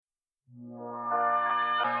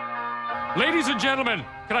Ladies and gentlemen,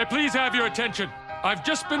 can I please have your attention? I've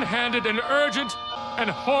just been handed an urgent and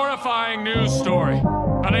horrifying news story,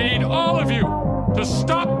 and I need all of you to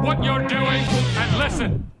stop what you're doing and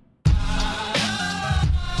listen.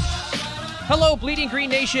 Hello, Bleeding Green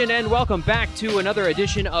Nation, and welcome back to another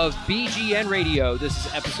edition of BGN Radio. This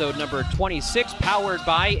is episode number 26, powered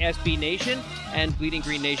by SB Nation and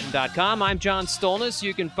BleedingGreenNation.com. I'm John Stolnis.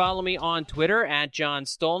 You can follow me on Twitter at John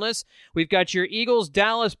Stolnis. We've got your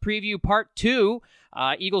Eagles-Dallas preview part 2,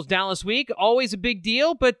 Eagles-Dallas week. Always a big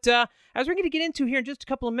deal, but as we're going to get into here in just a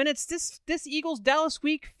couple of minutes, this Eagles-Dallas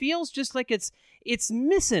week feels just like it's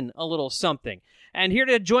missing a little something. And here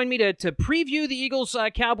to join me to preview the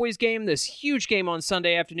Eagles-Cowboys game, this huge game on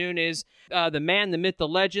Sunday afternoon, is the man, the myth, the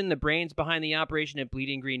legend, the brains behind the operation at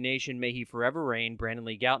Bleeding Green Nation. May he forever reign, Brandon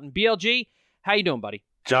Lee Gouton. BLG, how you doing, buddy?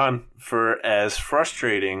 John, for as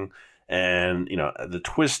frustrating and, the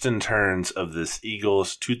twists and turns of this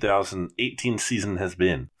Eagles 2018 season has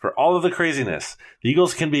been, for all of the craziness, the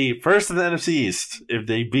Eagles can be first in the NFC East if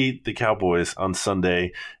they beat the Cowboys on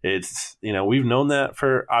Sunday. It's, we've known that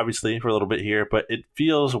for a little bit here, but it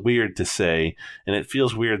feels weird to say, and it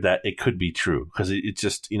feels weird that it could be true, because it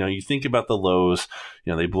just, you think about the lows,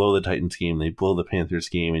 they blow the Titans game, they blow the Panthers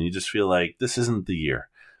game, and you just feel like this isn't the year.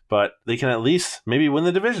 But they can at least maybe win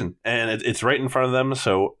the division, and it's right in front of them.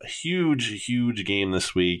 So a huge, huge game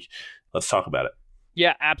this week. Let's talk about it.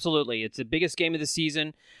 Yeah, absolutely. It's the biggest game of the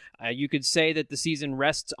season. You could say that the season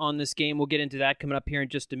rests on this game. We'll get into that coming up here in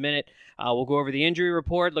just a minute. We'll go over the injury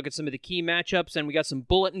report, look at some of the key matchups, and we got some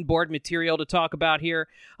bulletin board material to talk about here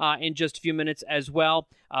in just a few minutes as well.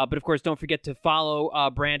 But, of course, don't forget to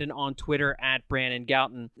follow Brandon on Twitter at Brandon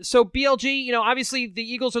Gouton. So, BLG, obviously the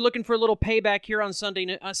Eagles are looking for a little payback here on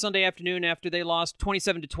Sunday afternoon after they lost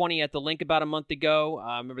 27-20 at the Link about a month ago.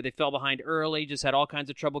 Remember, they fell behind early, just had all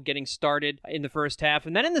kinds of trouble getting started in the first half.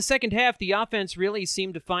 And then in the second half, the offense really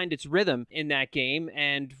seemed to find its rhythm in that game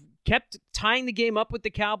and kept tying the game up with the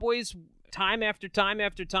Cowboys time after time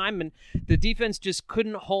after time, and the defense just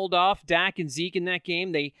couldn't hold off Dak and Zeke in that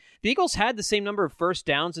game. The Eagles had the same number of first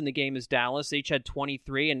downs in the game as Dallas. They each had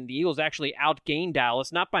 23, and the Eagles actually outgained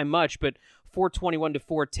Dallas, not by much, but 421 to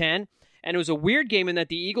 410. And it was a weird game in that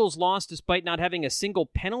the Eagles lost despite not having a single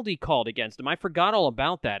penalty called against them. I forgot all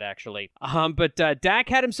about that, actually. But Dak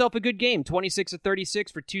had himself a good game, 26 of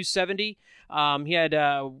 36 for 270. He had,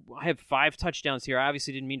 I have 5 touchdowns here. I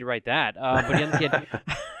obviously didn't mean to write that. But he had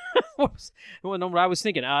what I was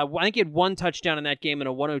thinking. I think he had 1 touchdown in that game and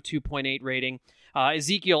a 102.8 rating.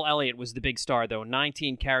 Ezekiel Elliott was the big star, though.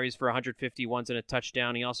 19 carries for 151 and a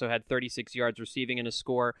touchdown. He also had 36 yards receiving and a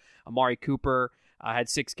score. Amari Cooper had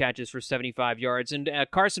 6 catches for 75 yards. And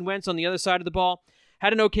Carson Wentz on the other side of the ball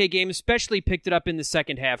had an okay game, especially picked it up in the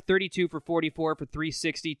second half. 32 for 44 for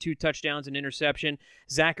 360, 2 touchdowns and interception.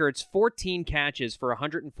 Zach Ertz, 14 catches for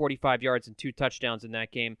 145 yards and 2 touchdowns in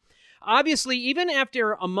that game. Obviously, even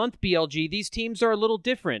after a month, BLG, these teams are a little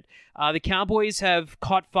different. The Cowboys have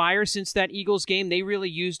caught fire since that Eagles game. They really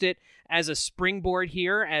used it as a springboard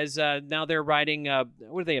here, as now they're riding,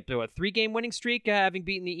 what are they up to, a 3-game winning streak, having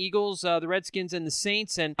beaten the Eagles, the Redskins, and the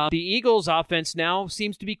Saints. And the Eagles offense now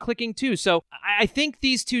seems to be clicking too. So I think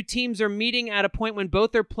these two teams are meeting at a point when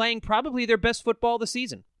both are playing probably their best football of the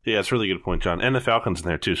season. Yeah, it's a really good point, John. And the Falcons in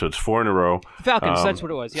there, too. So it's 4 in a row. Falcons, that's what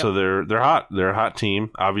it was. Yep. So they're hot. They're a hot team.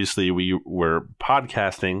 Obviously, we were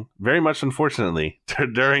podcasting, very much unfortunately,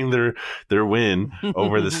 during their win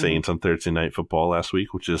over the Saints on Thursday Night Football last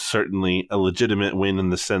week, which is certainly a legitimate win in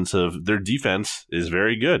the sense of their defense is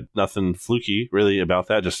very good. Nothing fluky, really, about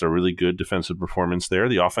that. Just a really good defensive performance there.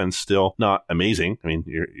 The offense still not amazing. I mean,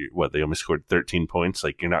 they only scored 13 points.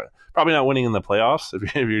 Like, you're probably not winning in the playoffs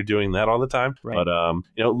if you're doing that all the time. Right.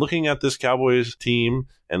 But, looking at this Cowboys team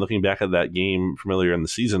and looking back at that game from earlier in the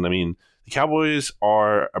season, I mean, the Cowboys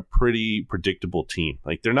are a pretty predictable team.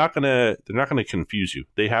 Like, they're not gonna confuse you.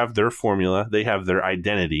 They have their formula, they have their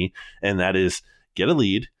identity, and that is get a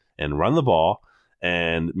lead and run the ball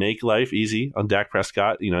and make life easy on Dak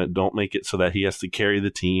Prescott. Don't make it so that he has to carry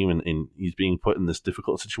the team and he's being put in this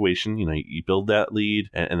difficult situation. You build that lead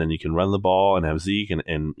and then you can run the ball and have Zeke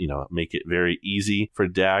and make it very easy for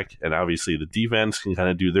Dak. And obviously the defense can kind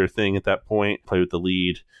of do their thing at that point, play with the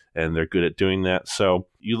lead, and they're good at doing that. So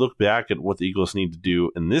you look back at what the Eagles need to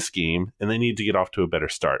do in this game, and they need to get off to a better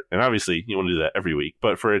start. And obviously you want to do that every week,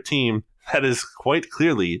 but for a team that is quite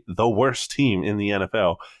clearly the worst team in the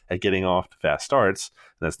NFL at getting off to fast starts,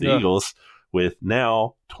 and that's the Eagles, with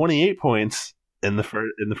now 28 points in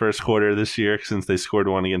the first quarter this year since they scored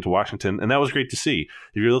one against Washington, and that was great to see.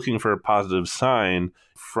 If you're looking for a positive sign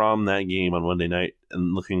from that game on Monday night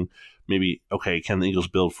and looking maybe, okay, can the Eagles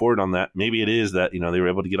build forward on that? Maybe it is that, they were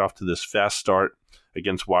able to get off to this fast start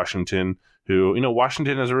against Washington, who,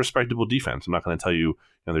 Washington has a respectable defense. I'm not going to tell you,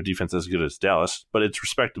 their defense is as good as Dallas, but it's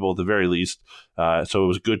respectable at the very least. So it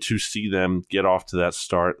was good to see them get off to that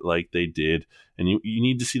start like they did. And you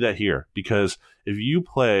need to see that here, because if you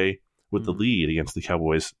play with the lead against the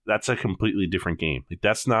Cowboys, that's a completely different game. Like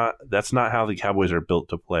that's not how the Cowboys are built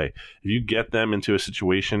to play. If you get them into a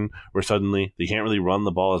situation where suddenly they can't really run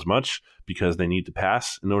the ball as much because they need to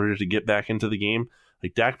pass in order to get back into the game,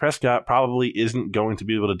 like Dak Prescott probably isn't going to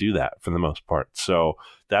be able to do that for the most part. So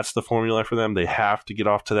that's the formula for them. They have to get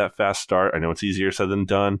off to that fast start. I know it's easier said than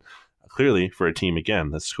done, clearly, for a team, again,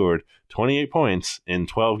 that scored 28 points in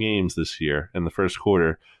 12 games this year in the first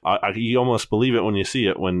quarter. You almost believe it when you see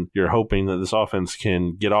it, when you're hoping that this offense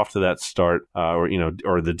can get off to that start, or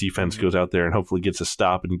the defense goes out there and hopefully gets a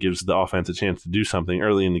stop and gives the offense a chance to do something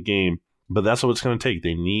early in the game. But that's what it's going to take.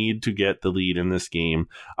 They need to get the lead in this game.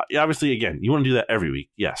 Obviously, again, you want to do that every week,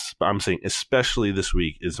 yes. But I'm saying especially this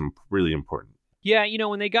week is really important. Yeah,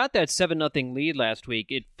 when they got that 7-0 lead last week,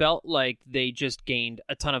 it felt like they just gained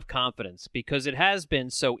a ton of confidence, because it has been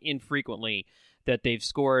so infrequently that they've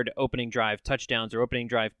scored opening drive touchdowns or opening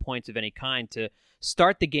drive points of any kind. To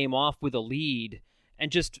start the game off with a lead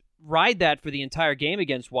and just ride that for the entire game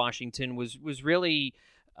against Washington was really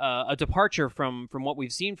a departure from what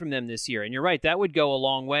we've seen from them this year. And you're right, that would go a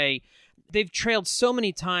long way. They've trailed so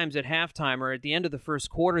many times at halftime or at the end of the first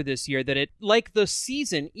quarter this year that like the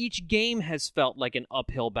season, each game has felt like an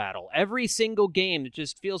uphill battle. Every single game, it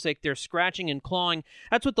just feels like they're scratching and clawing.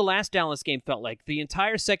 That's what the last Dallas game felt like. The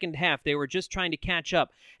entire second half, they were just trying to catch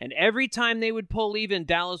up. And every time they would pull even,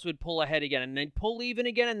 Dallas would pull ahead again. And they'd pull even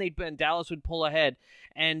again, and Dallas would pull ahead.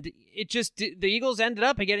 And the Eagles ended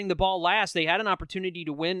up getting the ball last. They had an opportunity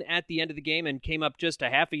to win at the end of the game and came up just a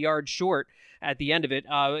half a yard short at the end of it.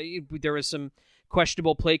 There was some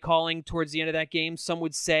questionable play calling towards the end of that game, some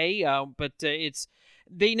would say, but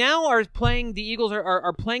they now are playing. The Eagles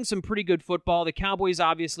are playing some pretty good football. The Cowboys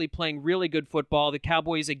obviously playing really good football. The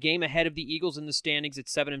Cowboys a game ahead of the Eagles in the standings at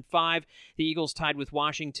 7-5. The Eagles tied with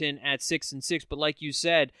Washington at 6-6. But like you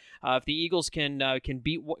said, if the Eagles can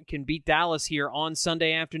beat Dallas here on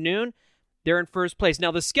Sunday afternoon, they're in first place. Now,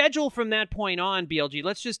 the schedule from that point on, BLG,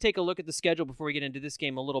 let's just take a look at the schedule before we get into this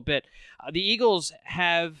game a little bit. The Eagles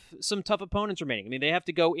have some tough opponents remaining. I mean, they have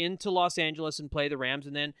to go into Los Angeles and play the Rams,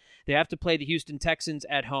 and then they have to play the Houston Texans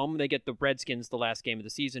at home. They get the Redskins the last game of the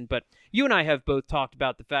season. But you and I have both talked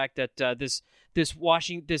about the fact that this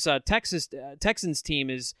Texans team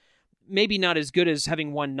is maybe not as good as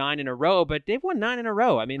having won 9 in a row, but they've won 9 in a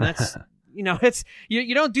row. I mean, that's... it's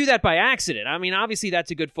you don't do that by accident. I mean, obviously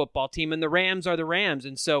that's a good football team, and the Rams are the Rams,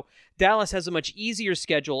 and so Dallas has a much easier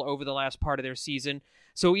schedule over the last part of their season.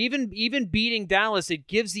 So even beating Dallas, it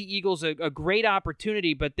gives the Eagles a great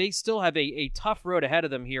opportunity, but they still have a tough road ahead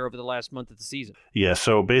of them here over the last month of the season. Yeah,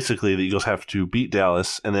 so basically the Eagles have to beat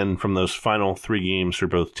Dallas, and then from those final 3 games for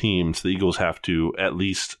both teams, the Eagles have to at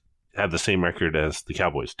least have the same record as the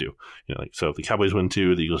Cowboys do. So if the Cowboys win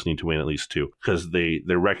 2, the Eagles need to win at least 2, because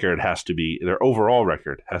their record has to be, their overall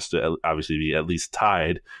record has to obviously be at least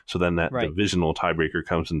tied. So then that divisional tiebreaker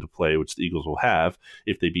comes into play, which the Eagles will have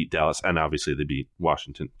if they beat Dallas, and obviously they beat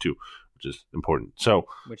Washington too, which is important. So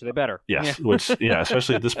which they better. Yes,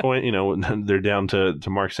 especially at this point, they're down to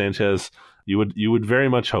Mark Sanchez. You would very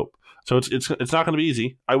much hope. So it's not going to be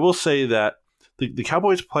easy. I will say that the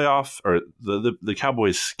Cowboys playoff, or the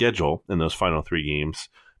Cowboys schedule in those final 3 games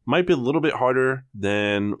might be a little bit harder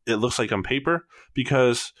than it looks like on paper,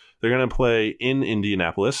 because they're going to play in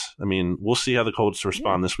Indianapolis. I mean, we'll see how the Colts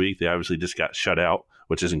respond this week. They obviously just got shut out,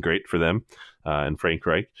 which isn't great for them and Frank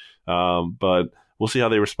Reich. But we'll see how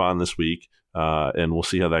they respond this week, and we'll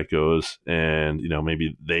see how that goes. And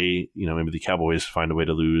maybe maybe the Cowboys find a way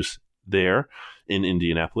to lose there in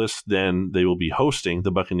Indianapolis. Then they will be hosting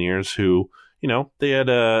the Buccaneers, who, they had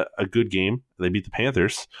a good game. They beat the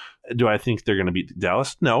Panthers. Do I think they're going to beat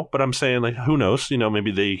Dallas? No, but I'm saying, who knows?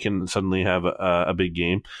 Maybe they can suddenly have a big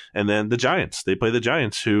game. And then the Giants. They play the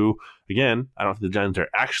Giants, who, again, I don't think the Giants are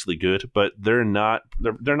actually good, but they're not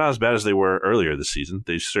as bad as they were earlier this season.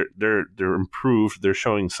 They're improved. They're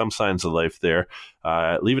showing some signs of life there.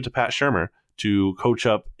 Leave it to Pat Shurmur to coach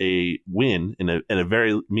up a win in a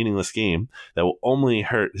very meaningless game that will only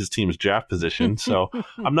hurt his team's draft position. So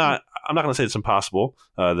I'm not I'm not going to say it's impossible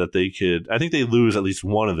that they could. I think they lose at least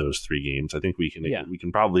one of those 3 games. I think we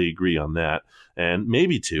can probably agree on that, and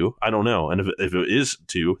maybe 2. I don't know. And if it is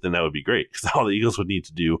 2, then that would be great, because all the Eagles would need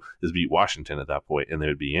to do is beat Washington at that point, and they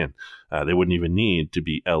would be in. They wouldn't even need to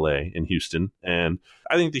beat LA and Houston. And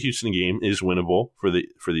I think the Houston game is winnable for the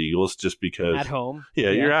Eagles, just because at home. Yeah,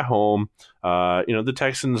 you're at home. The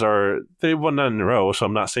Texans they've won 9 in a row, so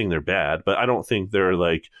I'm not saying they're bad, but I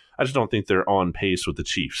just don't think they're on pace with the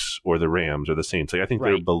Chiefs or the Rams or the Saints. Like, I think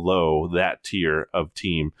they're below that tier of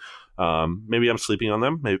team. Maybe I'm sleeping on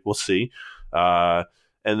them. Maybe we'll see. And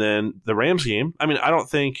then the Rams game. I mean,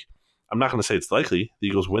 I'm not going to say it's likely the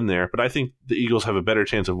Eagles win there, but I think the Eagles have a better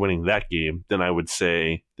chance of winning that game than I would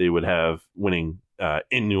say they would have winning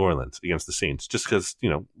in New Orleans against the Saints, just because,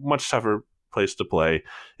 much tougher place to play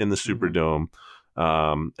in the Superdome.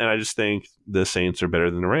 And I just think the Saints are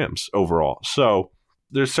better than the Rams overall. So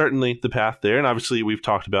there's certainly the path there. And obviously we've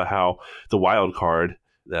talked about how the wild card,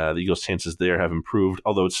 the Eagles' chances there have improved,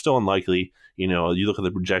 although it's still unlikely. You look at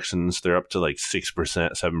the projections, they're up to like 6%,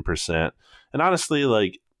 7%. And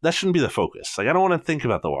honestly, that shouldn't be the focus. I don't want to think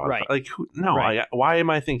about the wild card. Why am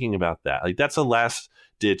I thinking about that? That's a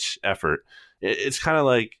last-ditch effort. It's kind of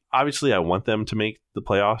like, obviously I want them to make the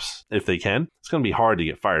playoffs if they can. It's going to be hard to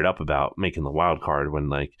get fired up about making the wild card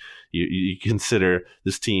when you consider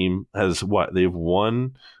this team has they have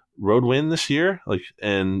one road win this year,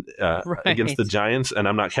 against the Giants, and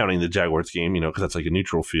I'm not counting the Jaguars game, because that's like a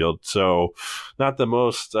neutral field, so not the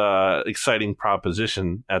most exciting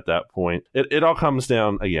proposition at that point. It all comes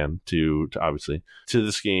down again to obviously to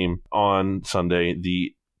this game on Sunday.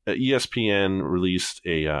 The ESPN released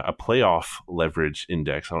a playoff leverage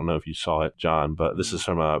index. I don't know if you saw it, John, but this is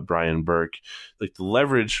from Brian Burke. The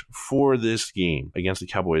leverage for this game against the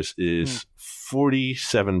Cowboys is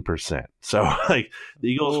 47%. So the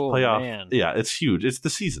Eagles playoff, man. Yeah, it's huge. It's the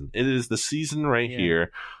season. It is the season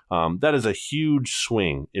here. That is a huge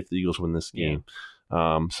swing if the Eagles win this game.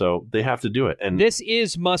 So they have to do it. And this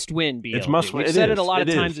is must win, BLG. It's must win. We've said it a lot of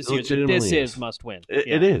times this year. This is must win.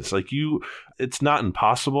 It is. It's not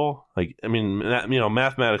impossible.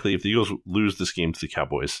 Mathematically, if the Eagles lose this game to the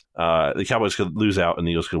Cowboys could lose out and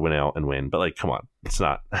the Eagles could win out and win. But come on, it's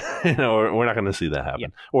not. We're not going to see that happen. Yeah.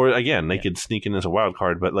 Or again, they could sneak in as a wild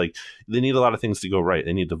card, but they need a lot of things to go right.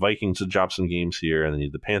 They need the Vikings to drop some games here, and they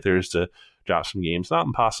need the Panthers to drop some games. Not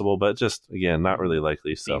impossible, but just again, not really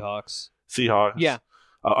likely. So. Seahawks. Yeah.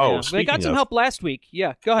 They got some help last week.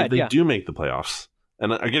 Yeah, go ahead. If they do make the playoffs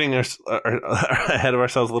and are getting ahead of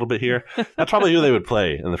ourselves a little bit here, that's probably who they would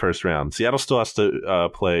play in the first round. Seattle still has to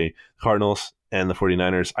play Cardinals and the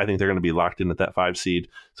 49ers. I think they're going to be locked in at that 5 seed.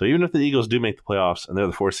 So even if the Eagles do make the playoffs and they're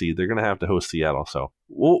the 4 seed, they're going to have to host Seattle. So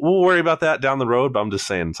we'll worry about that down the road, but I'm just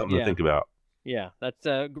saying something to think about. Yeah, that's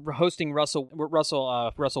hosting Russell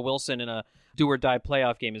Wilson in a do-or-die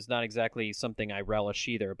playoff game is not exactly something I relish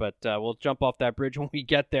either, but we'll jump off that bridge when we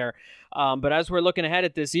get there. But as we're looking ahead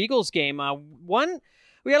at this Eagles game,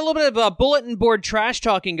 we had a little bit of bulletin board trash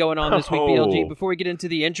talking going on this week, BLG, before we get into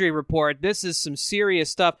the injury report. This is some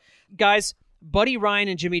serious stuff. Guys, Buddy Ryan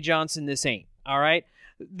and Jimmy Johnson, this ain't, all right?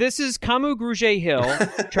 This is Camu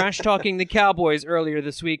Grugier-Hill trash talking the Cowboys earlier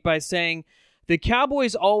this week by saying, the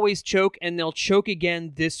Cowboys always choke, and they'll choke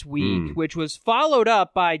again this week, which was followed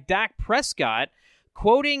up by Dak Prescott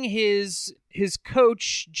quoting his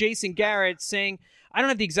coach, Jason Garrett, saying, I don't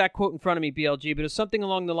have the exact quote in front of me, BLG, but it's something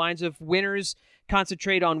along the lines of winners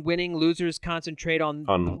concentrate on winning, losers concentrate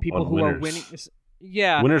on people who are winning.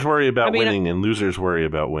 Yeah. Winners worry about winning, and losers worry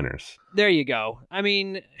about winners. There you go.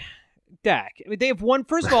 Dak. They have one.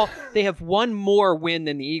 First of all, they have one more win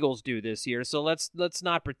than the Eagles do this year. So let's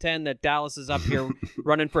not pretend that Dallas is up here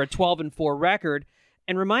running for a 12-4 record.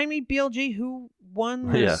 And remind me, BLG, who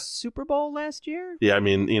won the Super Bowl last year? Yeah,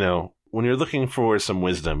 when you're looking for some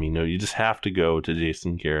wisdom, you just have to go to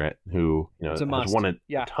Jason Garrett, who has won a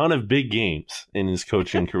ton of big games in his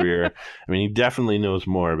coaching career. He definitely knows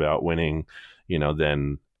more about winning,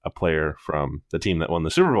 than a player from the team that won the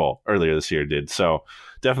Super Bowl earlier this year did. So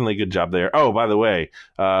definitely good job there. Oh, by the way,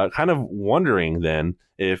 kind of wondering then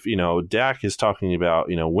if, Dak is talking about,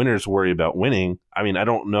 winners worry about winning. I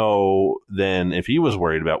don't know then if he was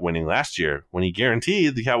worried about winning last year when he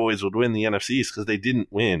guaranteed the Cowboys would win the NFC East, because they didn't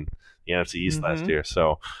win the NFC East last year.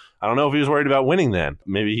 So I don't know if he was worried about winning then.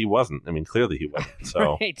 Maybe he wasn't. Clearly he wasn't.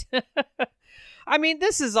 So. Right. I mean,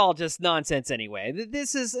 this is all just nonsense anyway.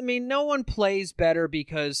 This is, I mean, no one plays better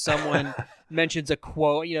because someone mentions a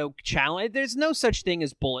quote, challenge. There's no such thing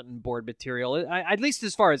as bulletin board material, at least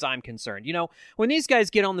as far as I'm concerned. When these guys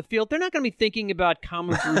get on the field, they're not going to be thinking about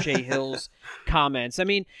Kamu Grugier-Hill's comments. I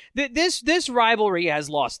mean, this rivalry has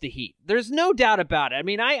lost the heat. There's no doubt about it. I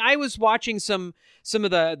mean, I was watching some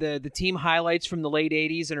of the team highlights from the late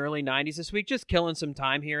 80s and early 90s this week, just killing some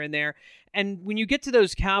time here and there. And when you get to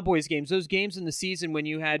those Cowboys games, those games in the season when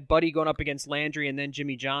you had Buddy going up against Landry and then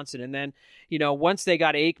Jimmy Johnson, and then, once they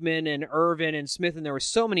got Aikman and Irvin and Smith, and there were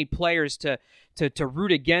so many players to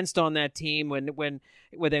root against on that team when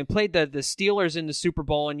they played the Steelers in the Super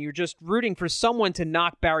Bowl, and you're just rooting for someone to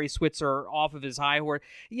knock Barry Switzer off of his high horse.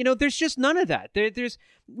 There's just none of that. There's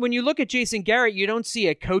when you look at Jason Garrett, you don't see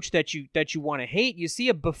a coach that you want to hate. You see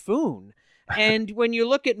a buffoon. And when you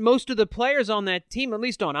look at most of the players on that team, at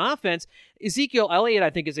least on offense, Ezekiel Elliott, I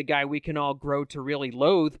think, is a guy we can all grow to really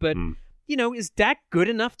loathe. But, is Dak good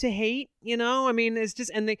enough to hate? I mean, it's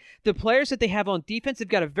just, and the players that they have on defense, they've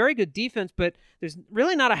got a very good defense, but there's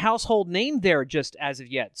really not a household name there just as of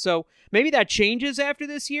yet. So maybe that changes after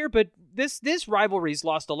this year, but this rivalry's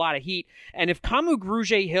lost a lot of heat. And if Kamu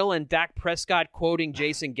Grugier-Hill and Dak Prescott quoting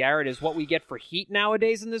Jason Garrett is what we get for heat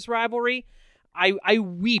nowadays in this rivalry, I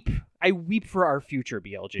weep. I weep for our future,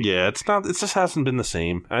 BLG. Yeah, it just hasn't been the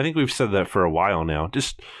same. I think we've said that for a while now.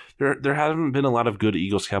 Just there haven't been a lot of good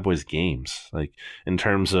Eagles-Cowboys games, like in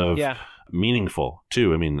terms of meaningful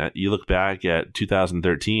too. I mean, you look back at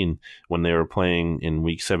 2013 when they were playing in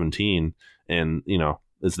Week 17, and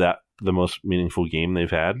is that the most meaningful game they've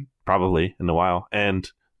had? Probably in a while. And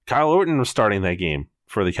Kyle Orton was starting that game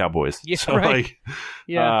for the Cowboys. Yeah, so right.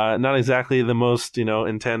 Not exactly the most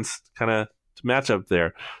intense kind of matchup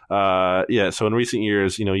there. So in recent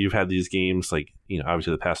years, you've had these games like,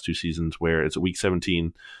 obviously the past two seasons where it's Week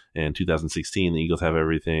 17 and 2016, the Eagles have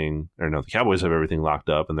everything, the Cowboys have everything locked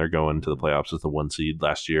up and they're going to the playoffs as the 1 seed.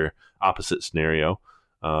 Last year, opposite scenario.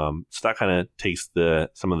 So that kind of takes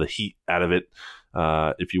some of the heat out of it,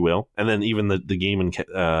 if you will. And then even the game in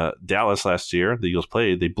Dallas last year, the Eagles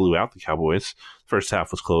played, they blew out the Cowboys. First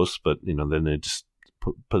half was close, but then they just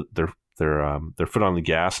put their foot on the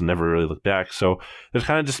gas and never really looked back. So there's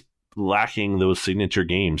kind of just lacking those signature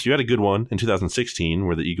games. You had a good one in 2016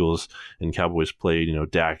 where the Eagles and Cowboys played.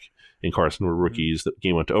 Dak and Carson were rookies. The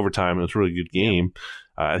game went to overtime. It was a really good game.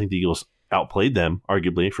 I think the Eagles outplayed them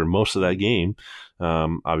arguably for most of that game.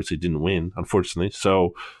 Obviously didn't win, unfortunately.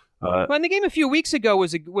 So. And the game a few weeks ago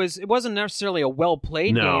it wasn't necessarily a well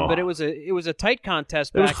played game, but it was a tight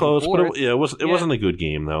contest. It was close, but it wasn't a good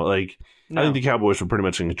game though. Like I think the Cowboys were pretty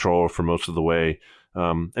much in control for most of the way,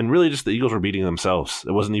 and really just the Eagles were beating themselves.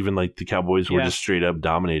 It wasn't even like the Cowboys were just straight up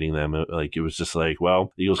dominating them. It was just like,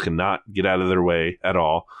 well, the Eagles cannot get out of their way at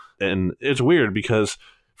all, and it's weird because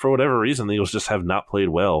for whatever reason the Eagles just have not played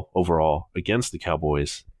well overall against the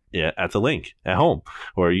Cowboys. Yeah, at the link at home,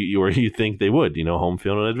 where you think they would, home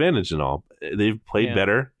field advantage and all. They've played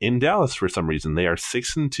better in Dallas for some reason. They are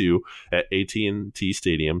 6-2 at AT&T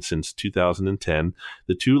Stadium since 2010.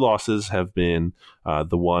 The two losses have been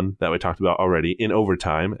the one that we talked about already in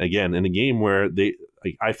overtime. Again, in a game where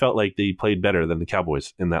I felt like they played better than the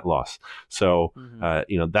Cowboys in that loss. So,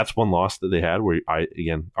 that's one loss that they had where I,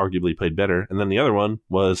 again, arguably played better. And then the other one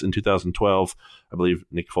was in 2012. I believe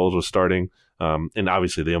Nick Foles was starting. And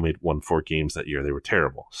obviously they only won 4 games that year. They were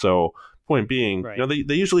terrible. So point being,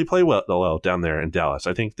 they usually play well down there in Dallas.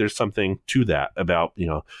 I think there's something to that about,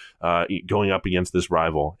 going up against this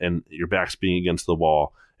rival and your backs being against the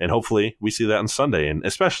wall. And hopefully we see that on Sunday. And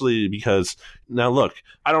especially because now look,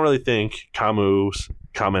 I don't really think Kamu's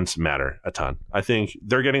comments matter a ton. I think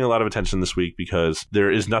they're getting a lot of attention this week because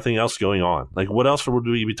there is nothing else going on. Like what else would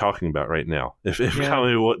we be talking about right now if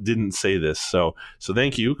Kamu didn't say this? So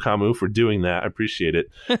thank you, Kamu, for doing that. I appreciate it.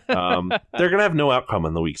 They're going to have no outcome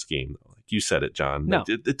in the week's game. You said it, John. No.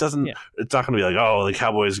 It doesn't. Yeah. It's not going to be like, oh, the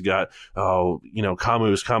Cowboys got,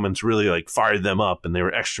 Kamu's comments really like fired them up and they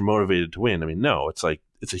were extra motivated to win. I mean, no, it's like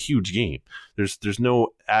it's a huge game. There's no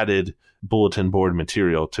added bulletin board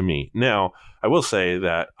material to me. Now, I will say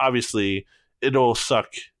that obviously it'll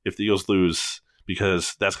suck if the Eagles lose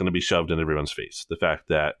because that's going to be shoved in everyone's face. The fact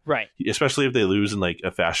that, especially if they lose in like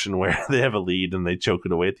a fashion where they have a lead and they choke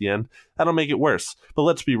it away at the end, that'll make it worse. But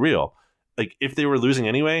let's be real. Like if they were losing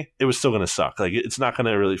anyway, it was still going to suck. Like it's not going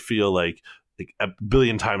to really feel like a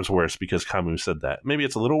billion times worse because Kamu said that. Maybe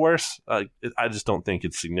it's a little worse. I just don't think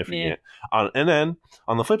it's significant. Yeah. And then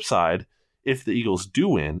on the flip side, if the Eagles do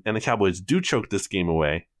win and the Cowboys do choke this game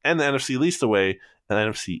away and the NFC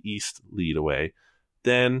East lead away,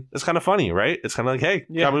 then it's kind of funny, right? It's kind of like, hey,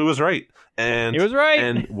 Camus was right. And he was right.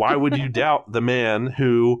 And why would you doubt the man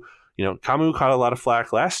who, Camus caught a lot of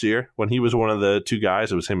flack last year when he was one of the two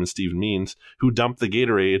guys, it was him and Steven Means, who dumped the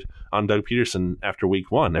Gatorade on Doug Peterson after week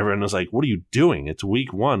 1. Everyone was like, what are you doing? It's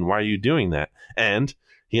week 1. Why are you doing that? And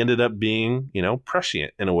he ended up being,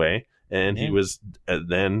 prescient in a way. And he was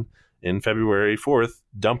then in February 4th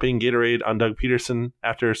dumping Gatorade on Doug Peterson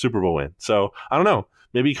after a Super Bowl win. So I don't know.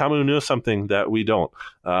 Maybe Camus knows something that we don't,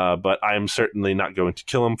 but I'm certainly not going to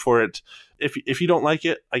kill him for it. If you don't like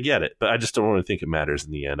it, I get it, but I just don't really think it matters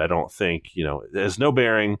in the end. I don't think, it has no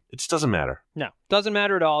bearing. It just doesn't matter. No, doesn't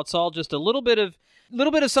matter at all. It's all just a little bit of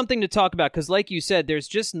something to talk about because, like you said, there's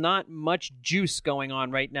just not much juice going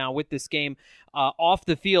on right now with this game off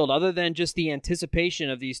the field, other than just the anticipation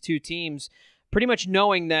of these two teams pretty much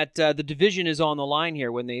knowing that the division is on the line here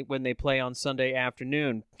when they play on Sunday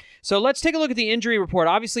afternoon. So let's take a look at the injury report.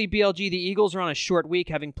 Obviously, BLG, the Eagles are on a short week,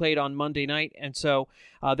 having played on Monday night, and so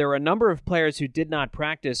there were a number of players who did not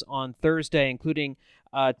practice on Thursday, including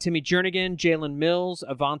Timmy Jernigan, Jalen Mills,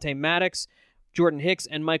 Avonte Maddox, Jordan Hicks,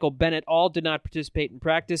 and Michael Bennett all did not participate in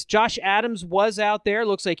practice. Josh Adams was out there.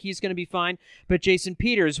 Looks like he's going to be fine, but Jason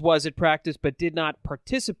Peters was at practice but did not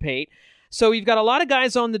participate. So you've got a lot of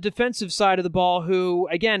guys on the defensive side of the ball who,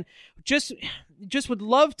 again, just would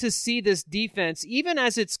love to see this defense, even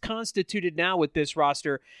as it's constituted now with this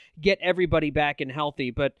roster, get everybody back and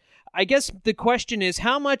healthy. But I guess the question is,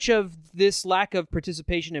 how much of this lack of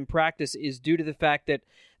participation in practice is due to the fact that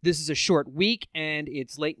this is a short week and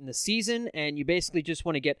it's late in the season and you basically just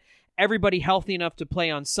want to get everybody healthy enough to play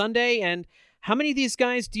on Sunday? And how many of these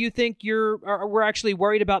guys do you think we're actually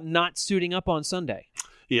worried about not suiting up on Sunday?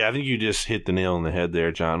 Yeah, I think you just hit the nail on the head there,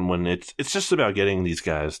 John, when it's just about getting these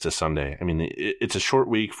guys to Sunday. I mean, it's a short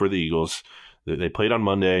week for the Eagles. They played on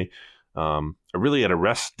Monday, really at a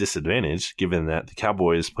rest disadvantage, given that the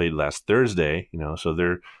Cowboys played last Thursday, so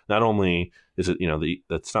they're not only is it,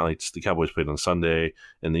 that's not like the Cowboys played on Sunday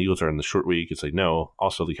and the Eagles are in the short week. It's like, no,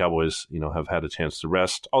 also the Cowboys, have had a chance to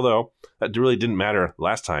rest, although that really didn't matter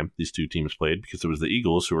last time these two teams played because it was the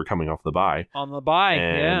Eagles who were coming off the bye. On the bye,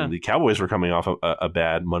 and the Cowboys were coming off a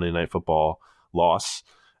bad Monday Night Football loss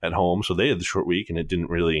at home, so they had the short week, and it didn't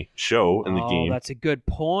really show in the game. Oh, that's a good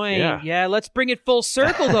point. Yeah, let's bring it full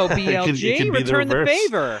circle, though, BLG. it Return the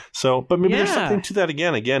favor. So, but maybe there's something to that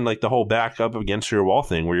again, like the whole back up against your wall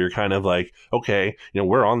thing, where you're kind of like, okay,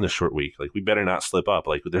 we're on this short week. Like, we better not slip up.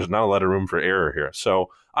 Like, there's not a lot of room for error here. So,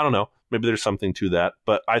 I don't know. Maybe there's something to that.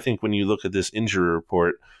 But I think when you look at this injury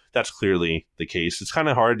report, that's clearly the case. It's kind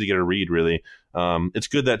of hard to get a read, really. It's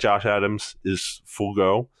good that Josh Adams is full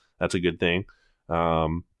go. That's a good thing.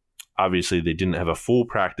 Obviously, they didn't have a full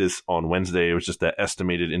practice on Wednesday. It was just that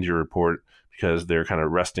estimated injury report because they're kind of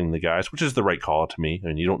resting the guys, which is the right call to me. I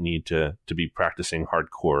mean, you don't need to be practicing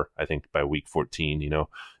hardcore, I think, by week 14.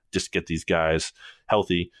 Just get these guys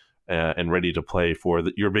healthy and ready to play for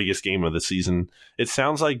your biggest game of the season. It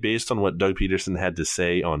sounds like, based on what Doug Peterson had to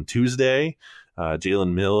say on Tuesday,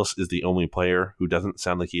 Jalen Mills is the only player who doesn't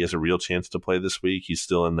sound like he has a real chance to play this week. He's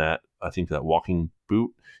still in that walking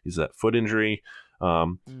boot. He's that foot injury.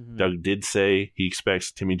 Doug did say he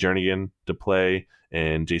expects Timmy Jernigan to play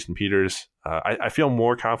and Jason Peters. I feel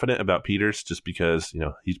more confident about Peters just because,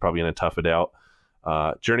 he's probably going to tough it out.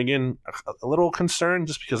 Jernigan, a little concerned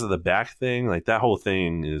just because of the back thing. Like, that whole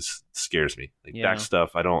thing scares me. Back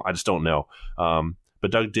stuff, I just don't know.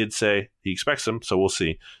 But Doug did say he expects him, so we'll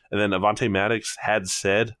see. And then Avonte Maddox had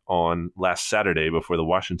said on last Saturday before the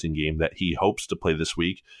Washington game that he hopes to play this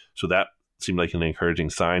week. So that seemed like an encouraging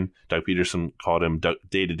sign. Doug Peterson called him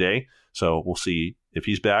day-to-day, so we'll see if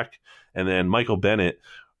he's back. And then Michael Bennett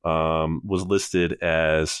was listed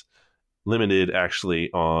as limited,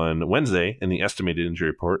 actually, on Wednesday in the estimated injury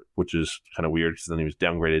report, which is kind of weird because then he was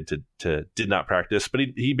downgraded to did not practice. But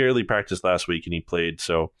he barely practiced last week, and he played,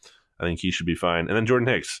 so I think he should be fine. And then Jordan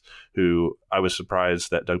Hicks, who I was surprised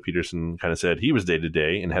that Doug Peterson kind of said he was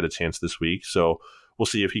day-to-day and had a chance this week, so we'll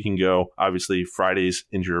see if he can go. Obviously, Friday's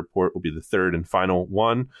injury report will be the third and final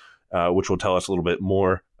one, which will tell us a little bit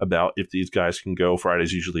more about if these guys can go.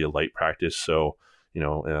 Friday's usually a light practice, so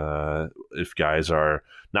if guys are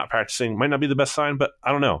not practicing, might not be the best sign, but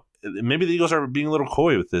I don't know. Maybe the Eagles are being a little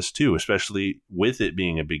coy with this too, especially with it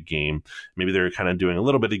being a big game. Maybe they're kind of doing a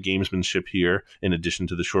little bit of gamesmanship here in addition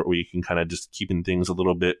to the short week and kind of just keeping things a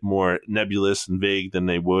little bit more nebulous and vague than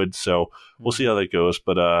they would. So we'll see how that goes.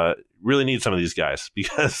 But really need some of these guys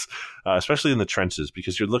because, especially in the trenches,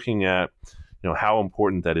 because you're looking at how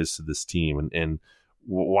important that is to this team and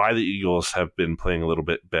why the Eagles have been playing a little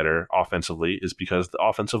bit better offensively is because the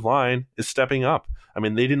offensive line is stepping up. I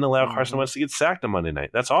mean, they didn't allow Carson Wentz to get sacked on Monday night.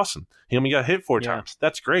 That's awesome. He only got hit 4 times.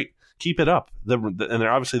 That's great. Keep it up. And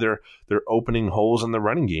they're opening holes in the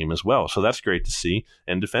running game as well. So that's great to see.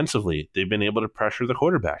 And defensively, they've been able to pressure the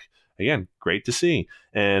quarterback. Again, great to see.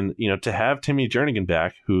 And, to have Timmy Jernigan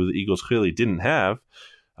back, who the Eagles clearly didn't have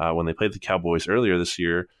when they played the Cowboys earlier this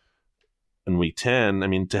year in Week 10, I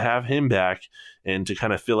mean, to have him back and to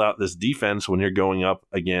kind of fill out this defense when you're going up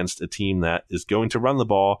against a team that is going to run the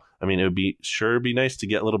ball, I mean, it would be nice to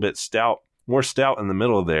get a little bit more stout in the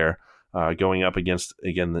middle there, going up against,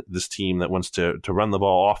 again, this team that wants to run the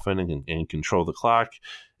ball often and control the clock.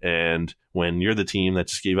 And when you're the team that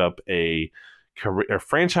just gave up a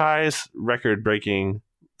franchise record-breaking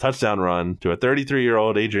touchdown run to a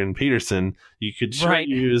 33-year-old Adrian Peterson, you could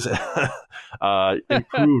use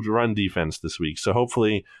improved run defense this week. So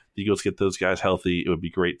hopefully the Eagles get those guys healthy. It would be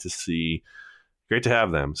great to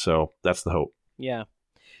have them. So that's the hope. Yeah.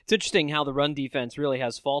 It's interesting how the run defense really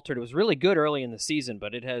has faltered. It was really good early in the season,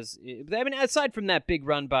 but aside from that big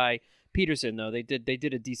run by Peterson, though, they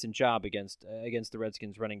did a decent job against the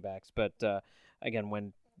Redskins running backs. But again,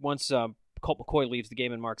 once Colt McCoy leaves the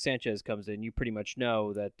game and Mark Sanchez comes in, you pretty much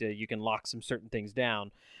know that you can lock some certain things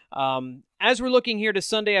down. As we're looking here to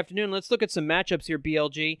Sunday afternoon, let's look at some matchups here,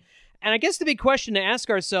 BLG. And I guess the big question to ask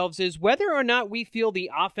ourselves is whether or not we feel the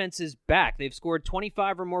offense is back. They've scored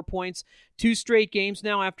 25 or more points 2 straight games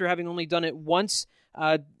now after having only done it once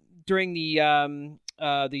during the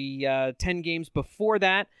 10 games before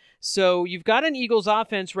that. So you've got an Eagles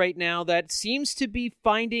offense right now that seems to be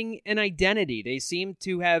finding an identity. They seem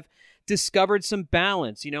to have discovered some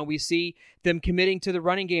balance. We see them committing to the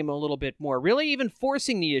running game a little bit more, really even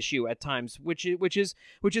forcing the issue at times, which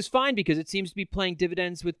is fine because it seems to be playing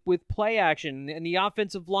dividends with play action, and the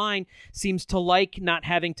offensive line seems to like not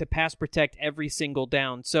having to pass protect every single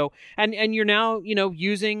down. So and you're now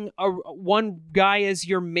using one guy as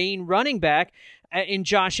your main running back in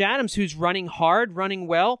Josh Adams, who's running hard, running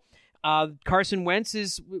well. Carson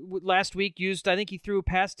Wentz last week used, I think he threw a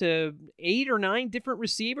pass to 8 or 9 different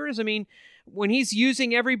receivers. I mean, when he's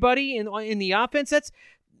using everybody in the offense, that's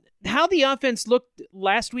how the offense looked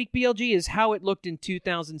last week, BLG, is how it looked in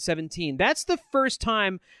 2017. That's the first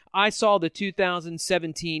time I saw the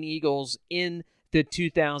 2017 Eagles in the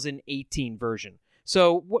 2018 version.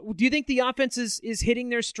 So do you think the offense is hitting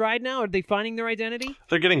their stride now? Are they finding their identity?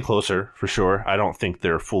 They're getting closer, for sure. I don't think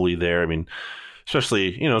they're fully there. I mean,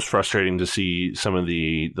 especially, it's frustrating to see some of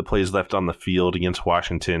the plays left on the field against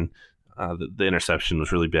Washington. The interception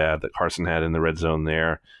was really bad that Carson had in the red zone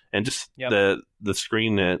there. And just the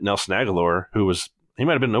screen at Nelson Aguilar, he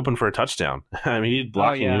might have been open for a touchdown. I mean, he's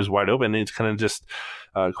blocking, he was wide open, and it's kind of just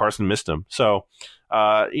Carson missed him. So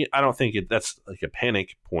I don't think that's like a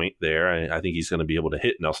panic point there. I think he's going to be able to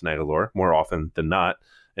hit Nelson Aguilar more often than not.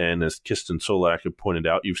 And as Kiston Solak had pointed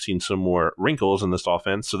out, you've seen some more wrinkles in this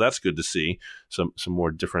offense, so that's good to see. Some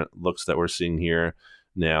more different looks that we're seeing here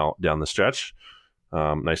now down the stretch.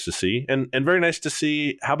 Nice to see. And very nice to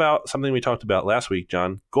see. How about something we talked about last week,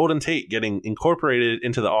 John? Golden Tate getting incorporated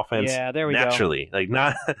into the offense naturally. Like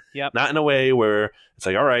not in a way where it's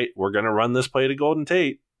like, all right, we're going to run this play to Golden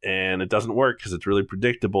Tate, and it doesn't work because it's really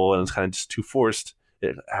predictable and it's kind of just too forced.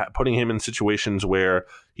 Putting him in situations where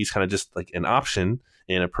he's kind of just like an option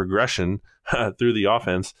in a progression through the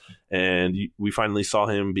offense. And we finally saw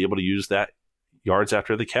him be able to use that yards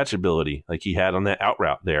after the catch ability like he had on that out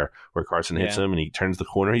route there where Carson hits him and he turns the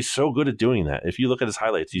corner. He's so good at doing that. If you look at his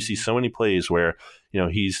highlights, you see so many plays where,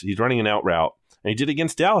 he's running an out route. And he did it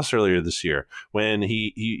against Dallas earlier this year when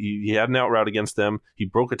he had an out route against them. He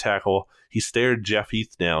broke a tackle. He stared Jeff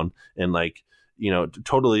Heath down and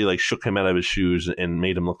totally like shook him out of his shoes and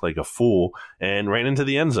made him look like a fool and ran into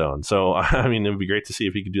the end zone. So, I mean, it would be great to see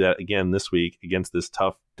if he could do that again this week against this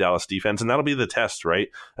tough Dallas defense. And that'll be the test, right?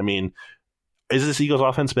 I mean, is this Eagles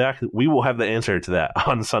offense back? We will have the answer to that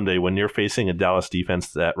on Sunday when you're facing a Dallas defense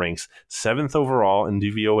that ranks 7th overall in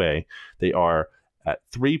DVOA. They are at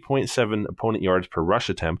 3.7 opponent yards per rush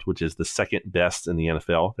attempt, which is the second best in the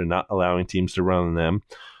NFL. They're not allowing teams to run on them.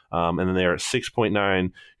 And then they're at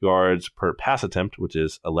 6.9 yards per pass attempt, which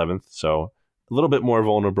is 11th. So a little bit more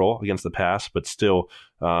vulnerable against the pass, but still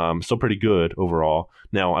pretty good overall.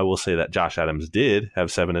 Now, I will say that Josh Adams did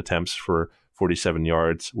have 7 attempts for 47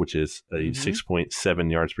 yards, which is a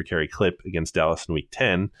 6.7 yards per carry clip against Dallas in Week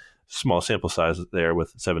 10. Small sample size there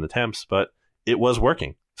with 7 attempts, but it was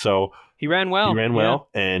working. So he ran well.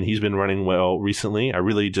 And he's been running well recently.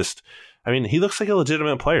 He looks like a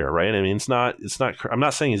legitimate player, right? I mean, it's not, I'm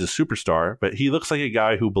not saying he's a superstar, but he looks like a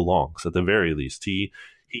guy who belongs at the very least. He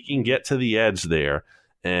can get to the edge there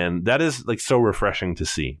And that is like so refreshing to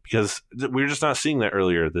see, because we're just not seeing that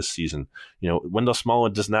earlier this season. Wendell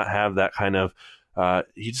Smallwood does not have that kind of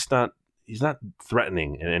he's not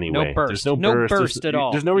threatening in any way. Burst. There's no burst at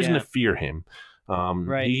all. There's no reason to fear him.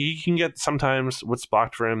 Right. He can get sometimes what's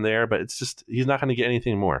blocked for him there, but it's just he's not going to get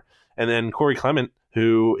anything more. And then Corey Clement,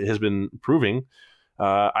 who has been proving,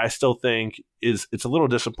 I still think it's a little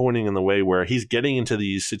disappointing in the way where he's getting into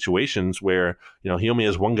these situations where he only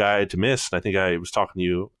has one guy to miss. And I think I was talking to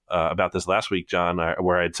you about this last week, John,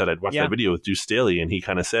 where I'd said I'd watched that video with Deuce Staley, and he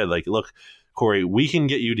kind of said, like, look, Corey, we can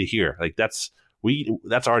get you to here. Like that's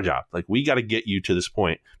our job. Like, we got to get you to this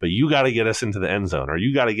point, but you got to get us into the end zone, or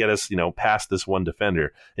you got to get us, past this one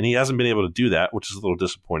defender. And he hasn't been able to do that, which is a little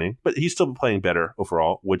disappointing, but he's still playing better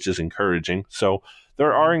overall, which is encouraging. So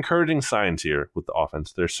there are encouraging signs here with the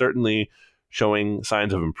offense. They're certainly showing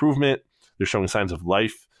signs of improvement. They're showing signs of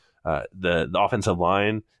life. The offensive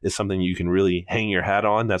line is something you can really hang your hat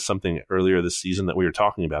on. That's something earlier this season that we were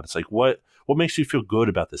talking about. It's like, what makes you feel good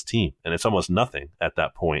about this team? And it's almost nothing at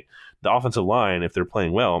that point. The offensive line, if they're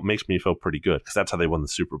playing well, makes me feel pretty good, because that's how they won the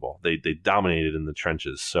Super Bowl. They dominated in the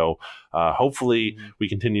trenches. So hopefully we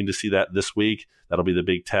continue to see that this week. That'll be the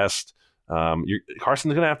big test.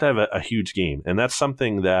 Carson's going to have a huge game. And that's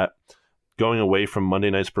something that, going away from Monday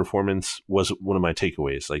night's performance, was one of my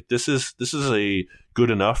takeaways. Like, this is a good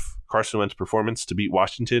enough Carson Wentz performance to beat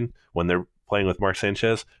Washington when they're playing with Mark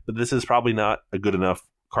Sanchez, but this is probably not a good enough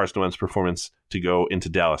Carson Wentz performance to go into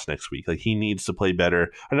Dallas next week. Like, he needs to play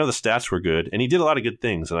better. I know the stats were good, and he did a lot of good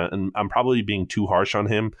things, and I'm probably being too harsh on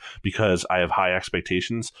him because I have high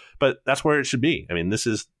expectations, but that's where it should be. I mean, this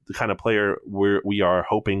is the kind of player where we are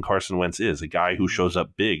hoping Carson Wentz is, a guy who shows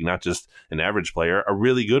up big, not just an average player, a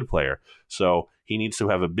really good player. So he needs to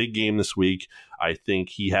have a big game this week. I think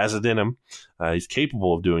he has it in him. He's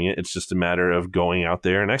capable of doing it. It's just a matter of going out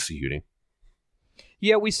there and executing.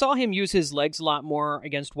 Yeah, we saw him use his legs a lot more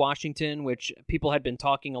against Washington, which people had been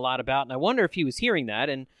talking a lot about, and I wonder if he was hearing that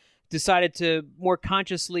and decided to more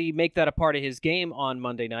consciously make that a part of his game on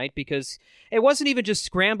Monday night, because it wasn't even just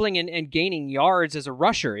scrambling and gaining yards as a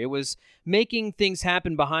rusher. It was making things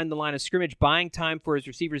happen behind the line of scrimmage, buying time for his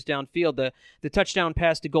receivers downfield. The touchdown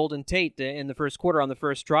pass to Golden Tate in the first quarter on the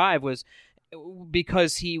first drive was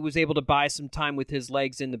because he was able to buy some time with his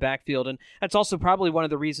legs in the backfield. And that's also probably one of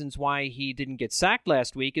the reasons why he didn't get sacked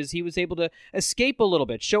last week, is he was able to escape a little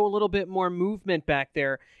bit, show a little bit more movement back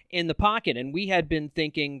there in the pocket. And we had been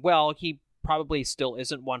thinking, well, he probably still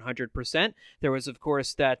isn't 100%. There was, of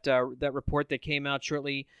course, that report that came out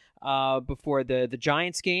shortly before the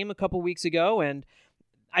Giants game a couple weeks ago, and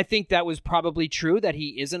I think that was probably true, that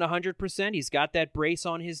he isn't 100%. He's got that brace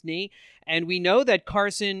on his knee. And we know that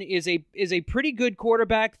Carson is a pretty good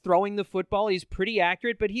quarterback throwing the football. He's pretty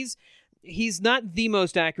accurate, but he's not the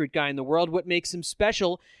most accurate guy in the world. What makes him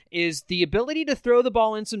special is the ability to throw the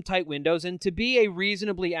ball in some tight windows and to be a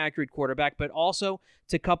reasonably accurate quarterback, but also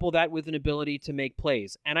to couple that with an ability to make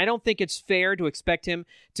plays. And I don't think it's fair to expect him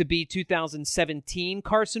to be 2017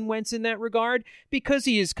 Carson Wentz in that regard, because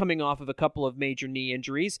he is coming off of a couple of major knee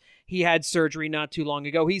injuries. He had surgery not too long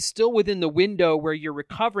ago. He's still within the window where you're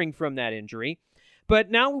recovering from that injury. But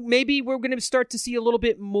now maybe we're going to start to see a little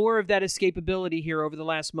bit more of that escapability here over the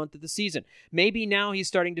last month of the season. Maybe now he's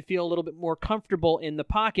starting to feel a little bit more comfortable in the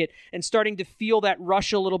pocket and starting to feel that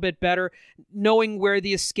rush a little bit better, knowing where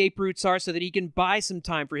the escape routes are so that he can buy some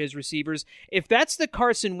time for his receivers. If that's the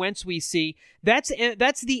Carson Wentz we see, that's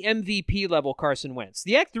the MVP level Carson Wentz.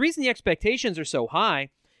 The reason the expectations are so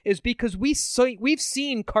high is because we've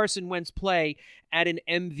seen Carson Wentz play at an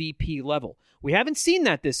MVP level. We haven't seen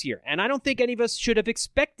that this year, and I don't think any of us should have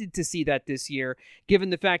expected to see that this year,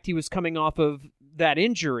 given the fact he was coming off of that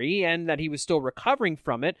injury and that he was still recovering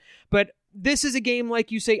from it. But this is a game,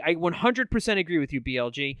 like you say, I 100% agree with you,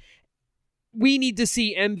 BLG. We need to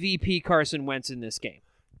see MVP Carson Wentz in this game.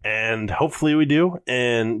 And hopefully we do.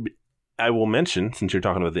 And I will mention, since you're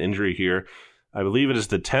talking about the injury here, I believe it is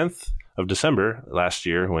the 10th of December last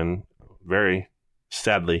year when very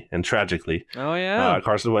sadly and tragically,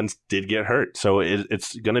 Carson Wentz did get hurt. So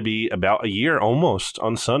it's going to be about a year almost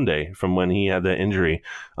on Sunday from when he had that injury.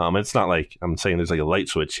 It's not like I'm saying there's like a light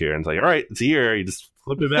switch here and it's like, all right, it's a year. You just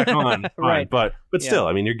flip it back on. Right. But still,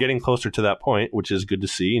 I mean, you're getting closer to that point, which is good to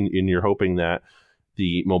see. And you're hoping that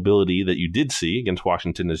the mobility that you did see against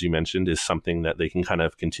Washington, as you mentioned, is something that they can kind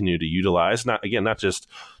of continue to utilize. Not just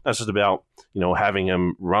about, having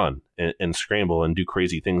him run and scramble and do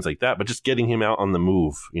crazy things like that, but just getting him out on the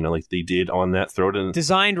move, like they did on that throw to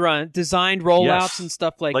designed rollouts and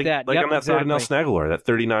stuff like that. Like on that throw to Nelson Aguilar, that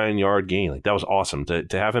 39-yard gain, like that was awesome to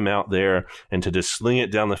have him out there and to just sling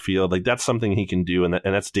it down the field. Like that's something he can do, and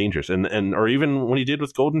that's dangerous. And or even what he did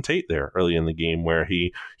with Golden Tate there early in the game, where